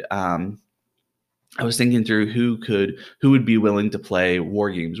did, I was thinking through who would be willing to play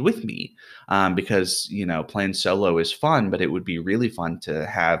Wargames with me, because playing solo is fun, but it would be really fun to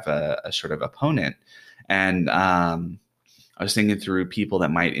have a sort of opponent. And I was thinking through people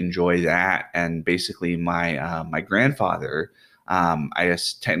that might enjoy that, and basically my grandfather. I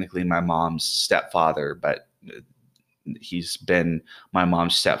guess technically my mom's stepfather, but he's been my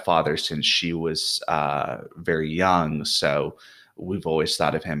mom's stepfather since she was very young. So we've always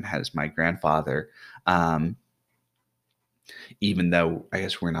thought of him as my grandfather. Um, Even though I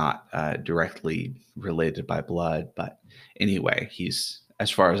guess we're not directly related by blood. But anyway,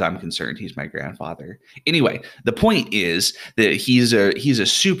 as far as I'm concerned, he's my grandfather. Anyway, the point is that he's a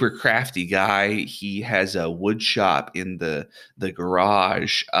super crafty guy. He has a wood shop in the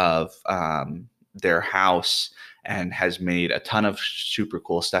garage of their house and has made a ton of super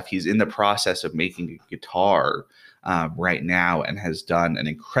cool stuff. He's in the process of making a guitar right now and has done an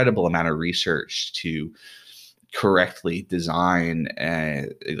incredible amount of research to correctly design a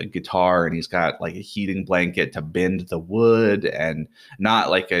guitar, and he's got like a heating blanket to bend the wood, and not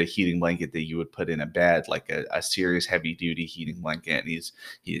like a heating blanket that you would put in a bed, like a serious heavy duty heating blanket. And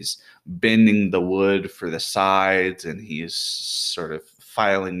he's bending the wood for the sides, and he's sort of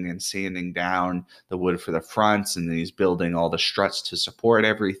filing and sanding down the wood for the fronts, and then he's building all the struts to support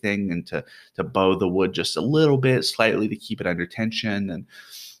everything and to bow the wood just a little bit slightly to keep it under tension. And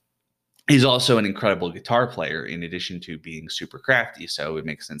he's also an incredible guitar player in addition to being super crafty. So it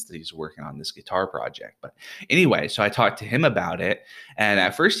makes sense that he's working on this guitar project. But anyway, so I talked to him about it. And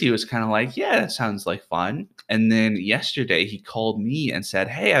at first he was kind of like, yeah, that sounds like fun. And then yesterday he called me and said,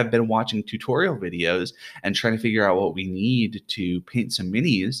 hey, I've been watching tutorial videos and trying to figure out what we need to paint some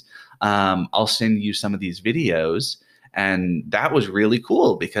minis. I'll send you some of these videos. And that was really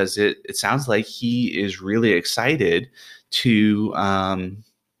cool because it sounds like he is really excited to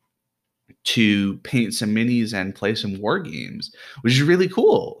paint some minis and play some war games, which is really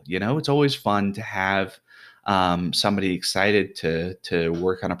cool. You know, it's always fun to have somebody excited to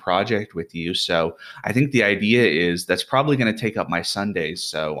work on a project with you. So I think the idea is that's probably going to take up my Sundays.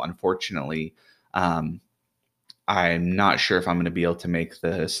 So unfortunately, I'm not sure if I'm going to be able to make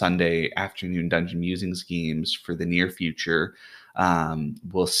the Sunday afternoon Dungeon Musings games for the near future.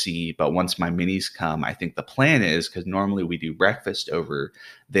 We'll see. But once my minis come, I think the plan is, because normally we do breakfast over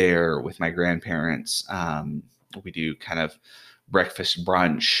there with my grandparents. We do kind of breakfast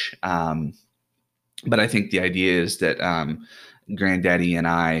brunch. But I think the idea is that Granddaddy and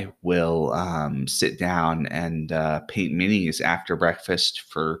I will sit down and paint minis after breakfast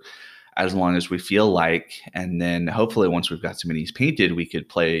for as long as we feel like. And then hopefully once we've got some minis painted, we could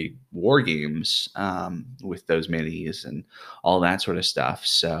play war games with those minis and all that sort of stuff.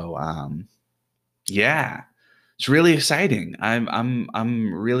 So yeah, it's really exciting.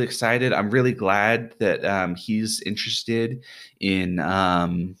 I'm really excited. I'm really glad that he's interested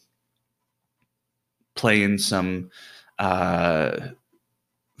in playing some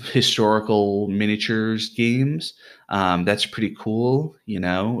historical miniatures games. That's pretty cool. You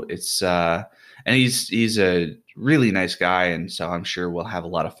know, it's and he's a really nice guy, and so I'm sure we'll have a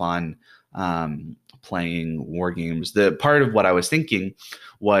lot of fun playing war games. The part of what I was thinking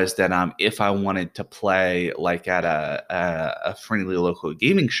was that if I wanted to play like at a friendly local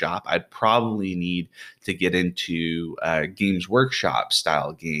gaming shop, I'd probably need to get into a Games Workshop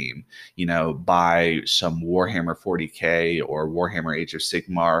style game, you know, buy some Warhammer 40K or Warhammer Age of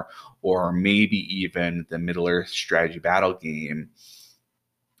Sigmar, or maybe even the Middle-earth strategy battle game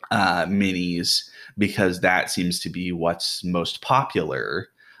minis, because that seems to be what's most popular.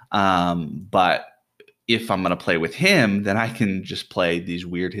 But if I'm going to play with him, then I can just play these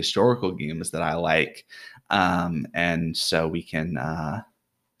weird historical games that I like. And so we can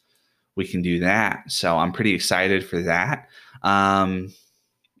do that. So I'm pretty excited for that. And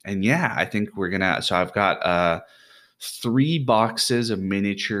yeah, I think so I've got 3 boxes of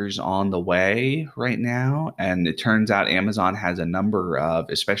miniatures on the way right now. And it turns out Amazon has a number of,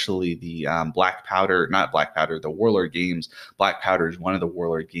 especially the the Warlord games. Black Powder is one of the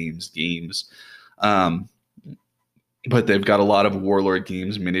Warlord games. But they've got a lot of Warlord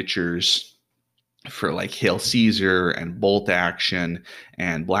games miniatures for like Hail Caesar and Bolt Action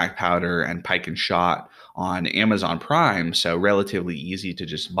and Black Powder and Pike and Shot on Amazon Prime. So relatively easy to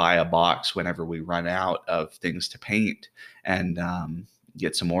just buy a box whenever we run out of things to paint and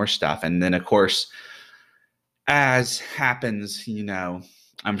get some more stuff. And then, of course, as happens, you know,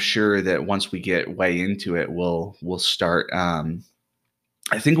 I'm sure that once we get way into it, we'll start.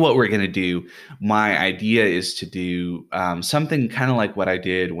 I think what we're going to do, my idea is to do something kind of like what I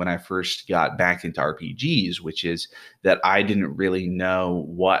did when I first got back into RPGs, which is that I didn't really know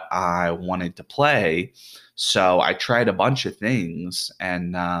what I wanted to play. So I tried a bunch of things,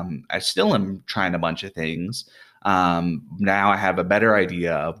 and I still am trying a bunch of things. Now I have a better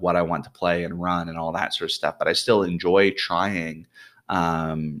idea of what I want to play and run and all that sort of stuff, but I still enjoy trying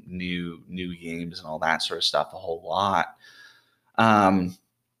new games and all that sort of stuff a whole lot.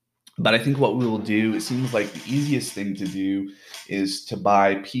 But I think what we will do, it seems like the easiest thing to do is to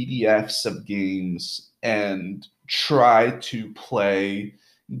buy PDFs of games and try to play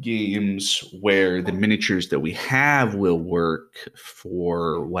games where the miniatures that we have will work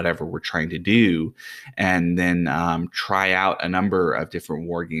for whatever we're trying to do, and then try out a number of different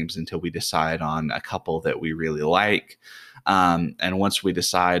war games until we decide on a couple that we really like. And once we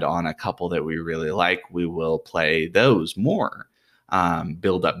decide on a couple that we really like, we will play those more,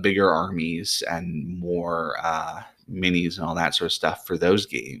 build up bigger armies and more minis and all that sort of stuff for those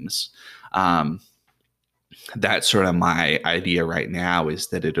games. That's sort of my idea right now, is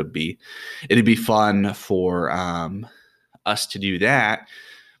that it'd be fun for us to do that,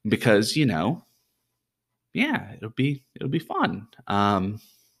 because yeah, it'll be fun.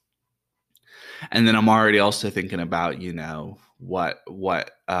 And then I'm already also thinking about what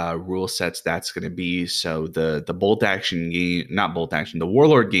rule sets that's going to be. So the bolt action game, not bolt action, the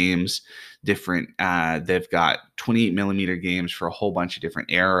Warlord games, different. They've got 28 millimeter games for a whole bunch of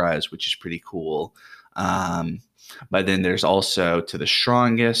different eras, which is pretty cool. But then there's also, to the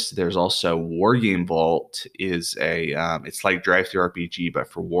strongest, there's also War Game Vault, is it's like Drive-Thru RPG, but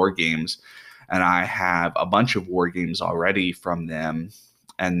for war games. And I have a bunch of war games already from them.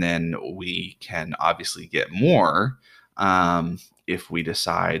 And then we can obviously get more if we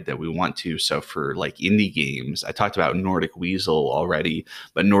decide that we want to. So for like indie games, I talked about Nordic Weasel already,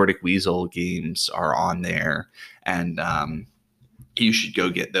 but Nordic Weasel games are on there. And you should go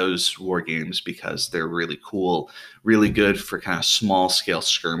get those war games because they're really cool, really good for kind of small scale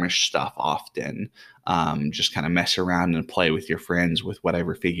skirmish stuff often. Just kind of mess around and play with your friends with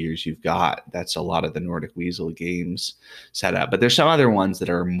whatever figures you've got. That's a lot of the Nordic Weasel games set up. But there's some other ones that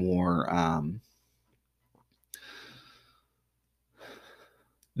are more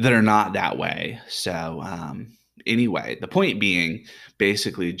that are not that way. So anyway, the point being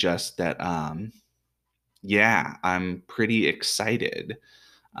basically just that yeah, I'm pretty excited.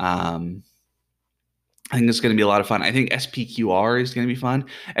 I think it's going to be a lot of fun. I think SPQR is going to be fun.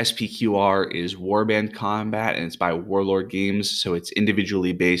 SPQR is Warband Combat, and it's by Warlord Games. So it's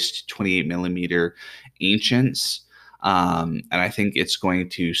individually based 28 millimeter Ancients. And I think it's going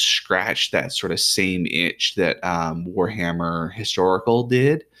to scratch that sort of same itch that Warhammer Historical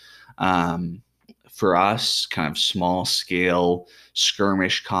did. For us, kind of small scale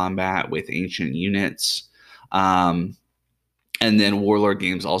skirmish combat with ancient units. And then Warlord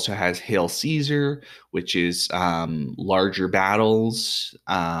Games also has Hail Caesar, which is larger battles,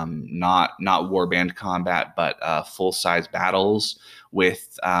 not warband combat, but full-size battles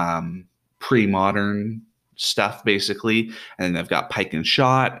with pre-modern stuff, basically. And then they've got Pike and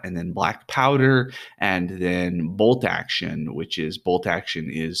Shot, and then Black Powder, and then Bolt Action, which is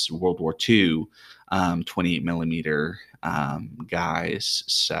World War II 28 millimeter guys.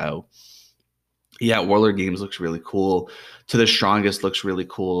 So yeah, Warlord Games looks really cool. To the Strongest looks really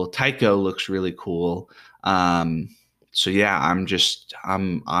cool. Tycho looks really cool. So yeah,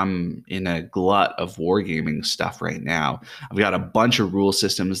 I'm in a glut of wargaming stuff right now. I've got a bunch of rule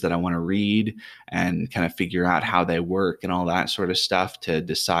systems that I want to read and kind of figure out how they work and all that sort of stuff to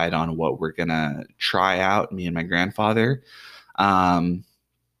decide on what we're gonna try out, me and my grandfather.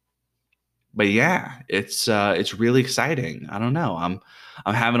 But yeah, it's really exciting. I don't know.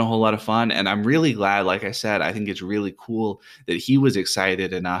 I'm having a whole lot of fun, and I'm really glad. Like I said, I think it's really cool that he was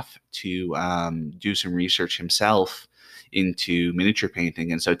excited enough to do some research himself into miniature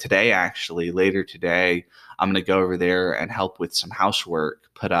painting. And so today, actually, later today, I'm going to go over there and help with some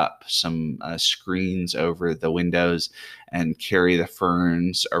housework, put up some screens over the windows, and carry the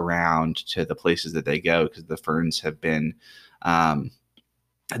ferns around to the places that they go, because the ferns have been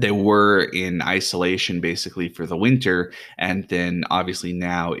they were in isolation basically for the winter, and then obviously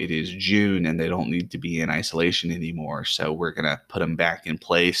now it is June and they don't need to be in isolation anymore, so we're gonna put them back in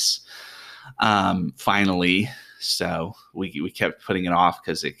place finally. So we kept putting it off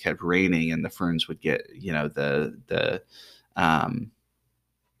because it kept raining and the ferns would get the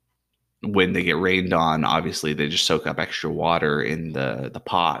when they get rained on, obviously they just soak up extra water in the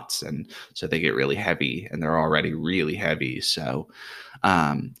pots, and so they get really heavy, and they're already really heavy. So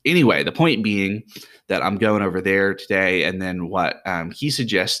anyway, the point being that I'm going over there today, and then what he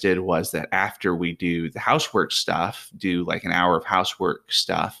suggested was that after we do the housework stuff, do like an hour of housework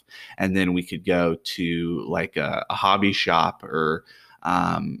stuff, and then we could go to like a hobby shop, or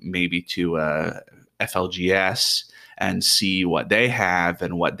maybe to a FLGS, and see what they have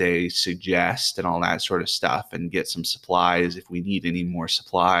and what they suggest and all that sort of stuff, and get some supplies if we need any more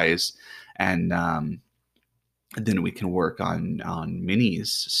supplies. And then we can work on minis.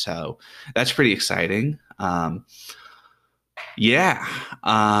 So that's pretty exciting. Yeah.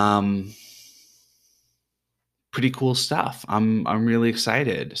 Pretty cool stuff. I'm really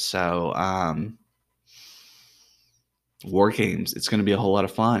excited. So war games, it's going to be a whole lot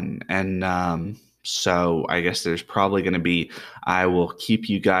of fun. And so I guess there's probably going to be, I will keep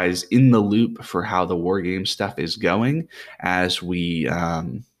you guys in the loop for how the war game stuff is going as we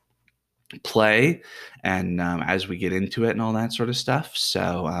play and as we get into it and all that sort of stuff.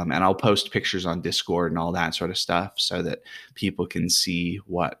 So and I'll post pictures on Discord and all that sort of stuff so that people can see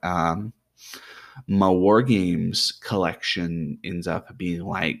what my war games collection ends up being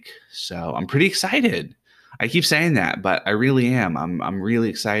like. So I'm pretty excited. I keep saying that, but I really am. I'm really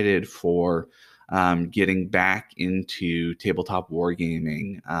excited for getting back into tabletop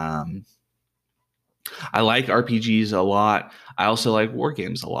wargaming. I like RPGs a lot. I also like war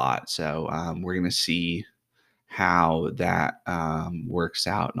games a lot. So we're gonna see how that works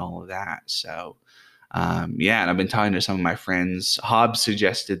out and all of that. So yeah, and I've been talking to some of my friends. Hobbs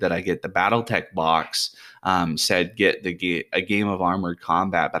suggested that I get the BattleTech box. Said get a game of Armored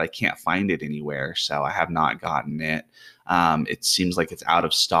Combat, but I can't find it anywhere, so I have not gotten it. It seems like it's out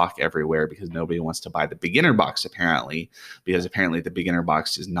of stock everywhere because nobody wants to buy the beginner box, apparently, because apparently the beginner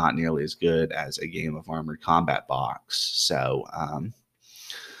box is not nearly as good as a game of Armored Combat box. So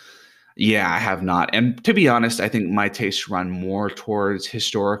yeah, I have not. And to be honest, I think my tastes run more towards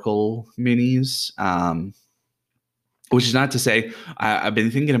historical minis, which is not to say I've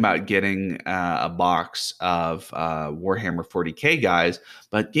been thinking about getting a box of Warhammer 40K guys,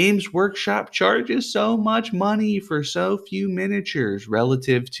 but Games Workshop charges so much money for so few miniatures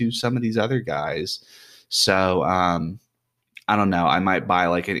relative to some of these other guys. So I don't know. I might buy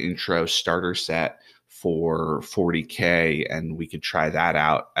like an intro starter set for 40K and we could try that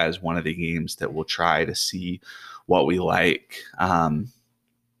out as one of the games that we'll try to see what we like.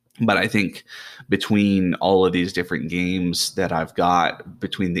 But I think between all of these different games that I've got,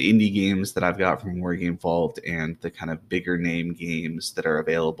 between the indie games that I've got from Wargame Vault and the kind of bigger name games that are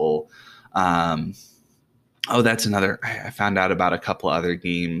available, oh, that's another. I found out about a couple other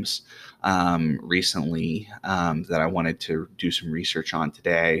games recently that I wanted to do some research on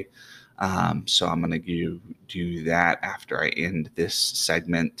today. So I'm going to do that after I end this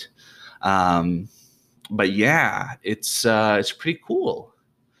segment. But yeah, it's pretty cool.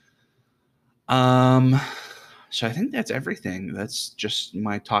 So I think that's everything. That's just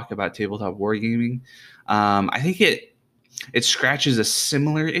my talk about tabletop wargaming. I think it scratches a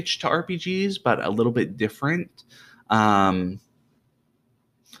similar itch to RPGs, but a little bit different.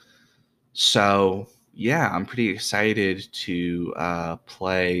 So yeah, I'm pretty excited to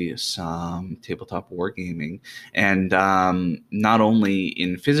play some tabletop wargaming, and not only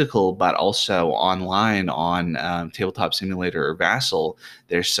in physical but also online on Tabletop Simulator or Vassal.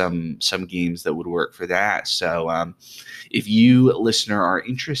 There's some games that would work for that. So if you, listener, are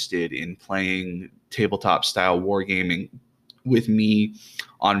interested in playing tabletop style wargaming with me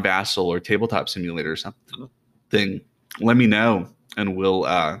on Vassal or Tabletop Simulator or something, let me know, and we'll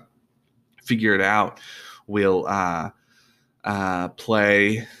figure it out. We'll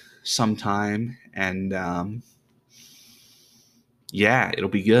play sometime, and yeah, it'll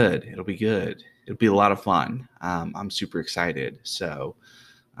be good. It'll be good. It'll be a lot of fun. I'm super excited. So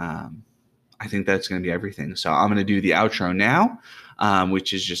I think that's going to be everything. So I'm going to do the outro now,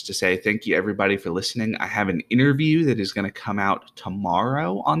 which is just to say thank you, everybody, for listening. I have an interview that is going to come out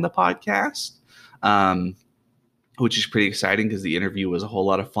tomorrow on the podcast. Which is pretty exciting because the interview was a whole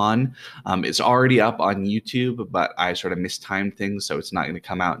lot of fun. It's already up on YouTube, but I sort of mistimed things, so it's not going to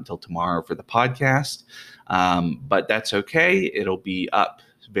come out until tomorrow for the podcast. But that's okay. It'll be up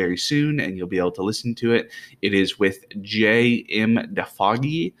very soon, and you'll be able to listen to it. It is with J.M.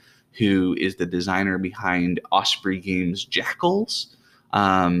 DeFoggy, who is the designer behind Osprey Games Jackals.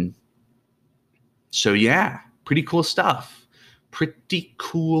 So yeah, pretty cool stuff. Pretty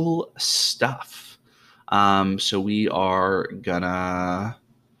cool stuff. So we are gonna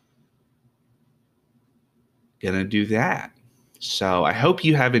do that. So I hope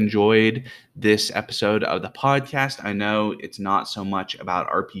you have enjoyed this episode of the podcast. I know it's not so much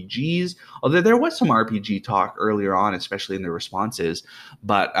about RPGs, although there was some RPG talk earlier on, especially in the responses.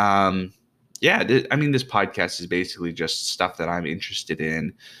 But yeah, I mean, this podcast is basically just stuff that I'm interested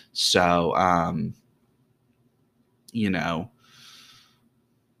in. So you know.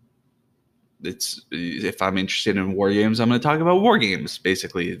 It's, if I'm interested in war games, I'm going to talk about war games.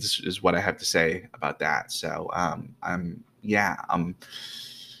 Basically, is what I have to say about that. So I'm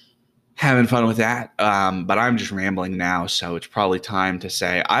having fun with that. But I'm just rambling now, so it's probably time to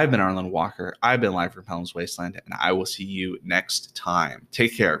say I've been Arlen Walker. I've been live from Pelham's Wasteland, and I will see you next time.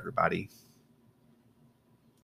 Take care, everybody.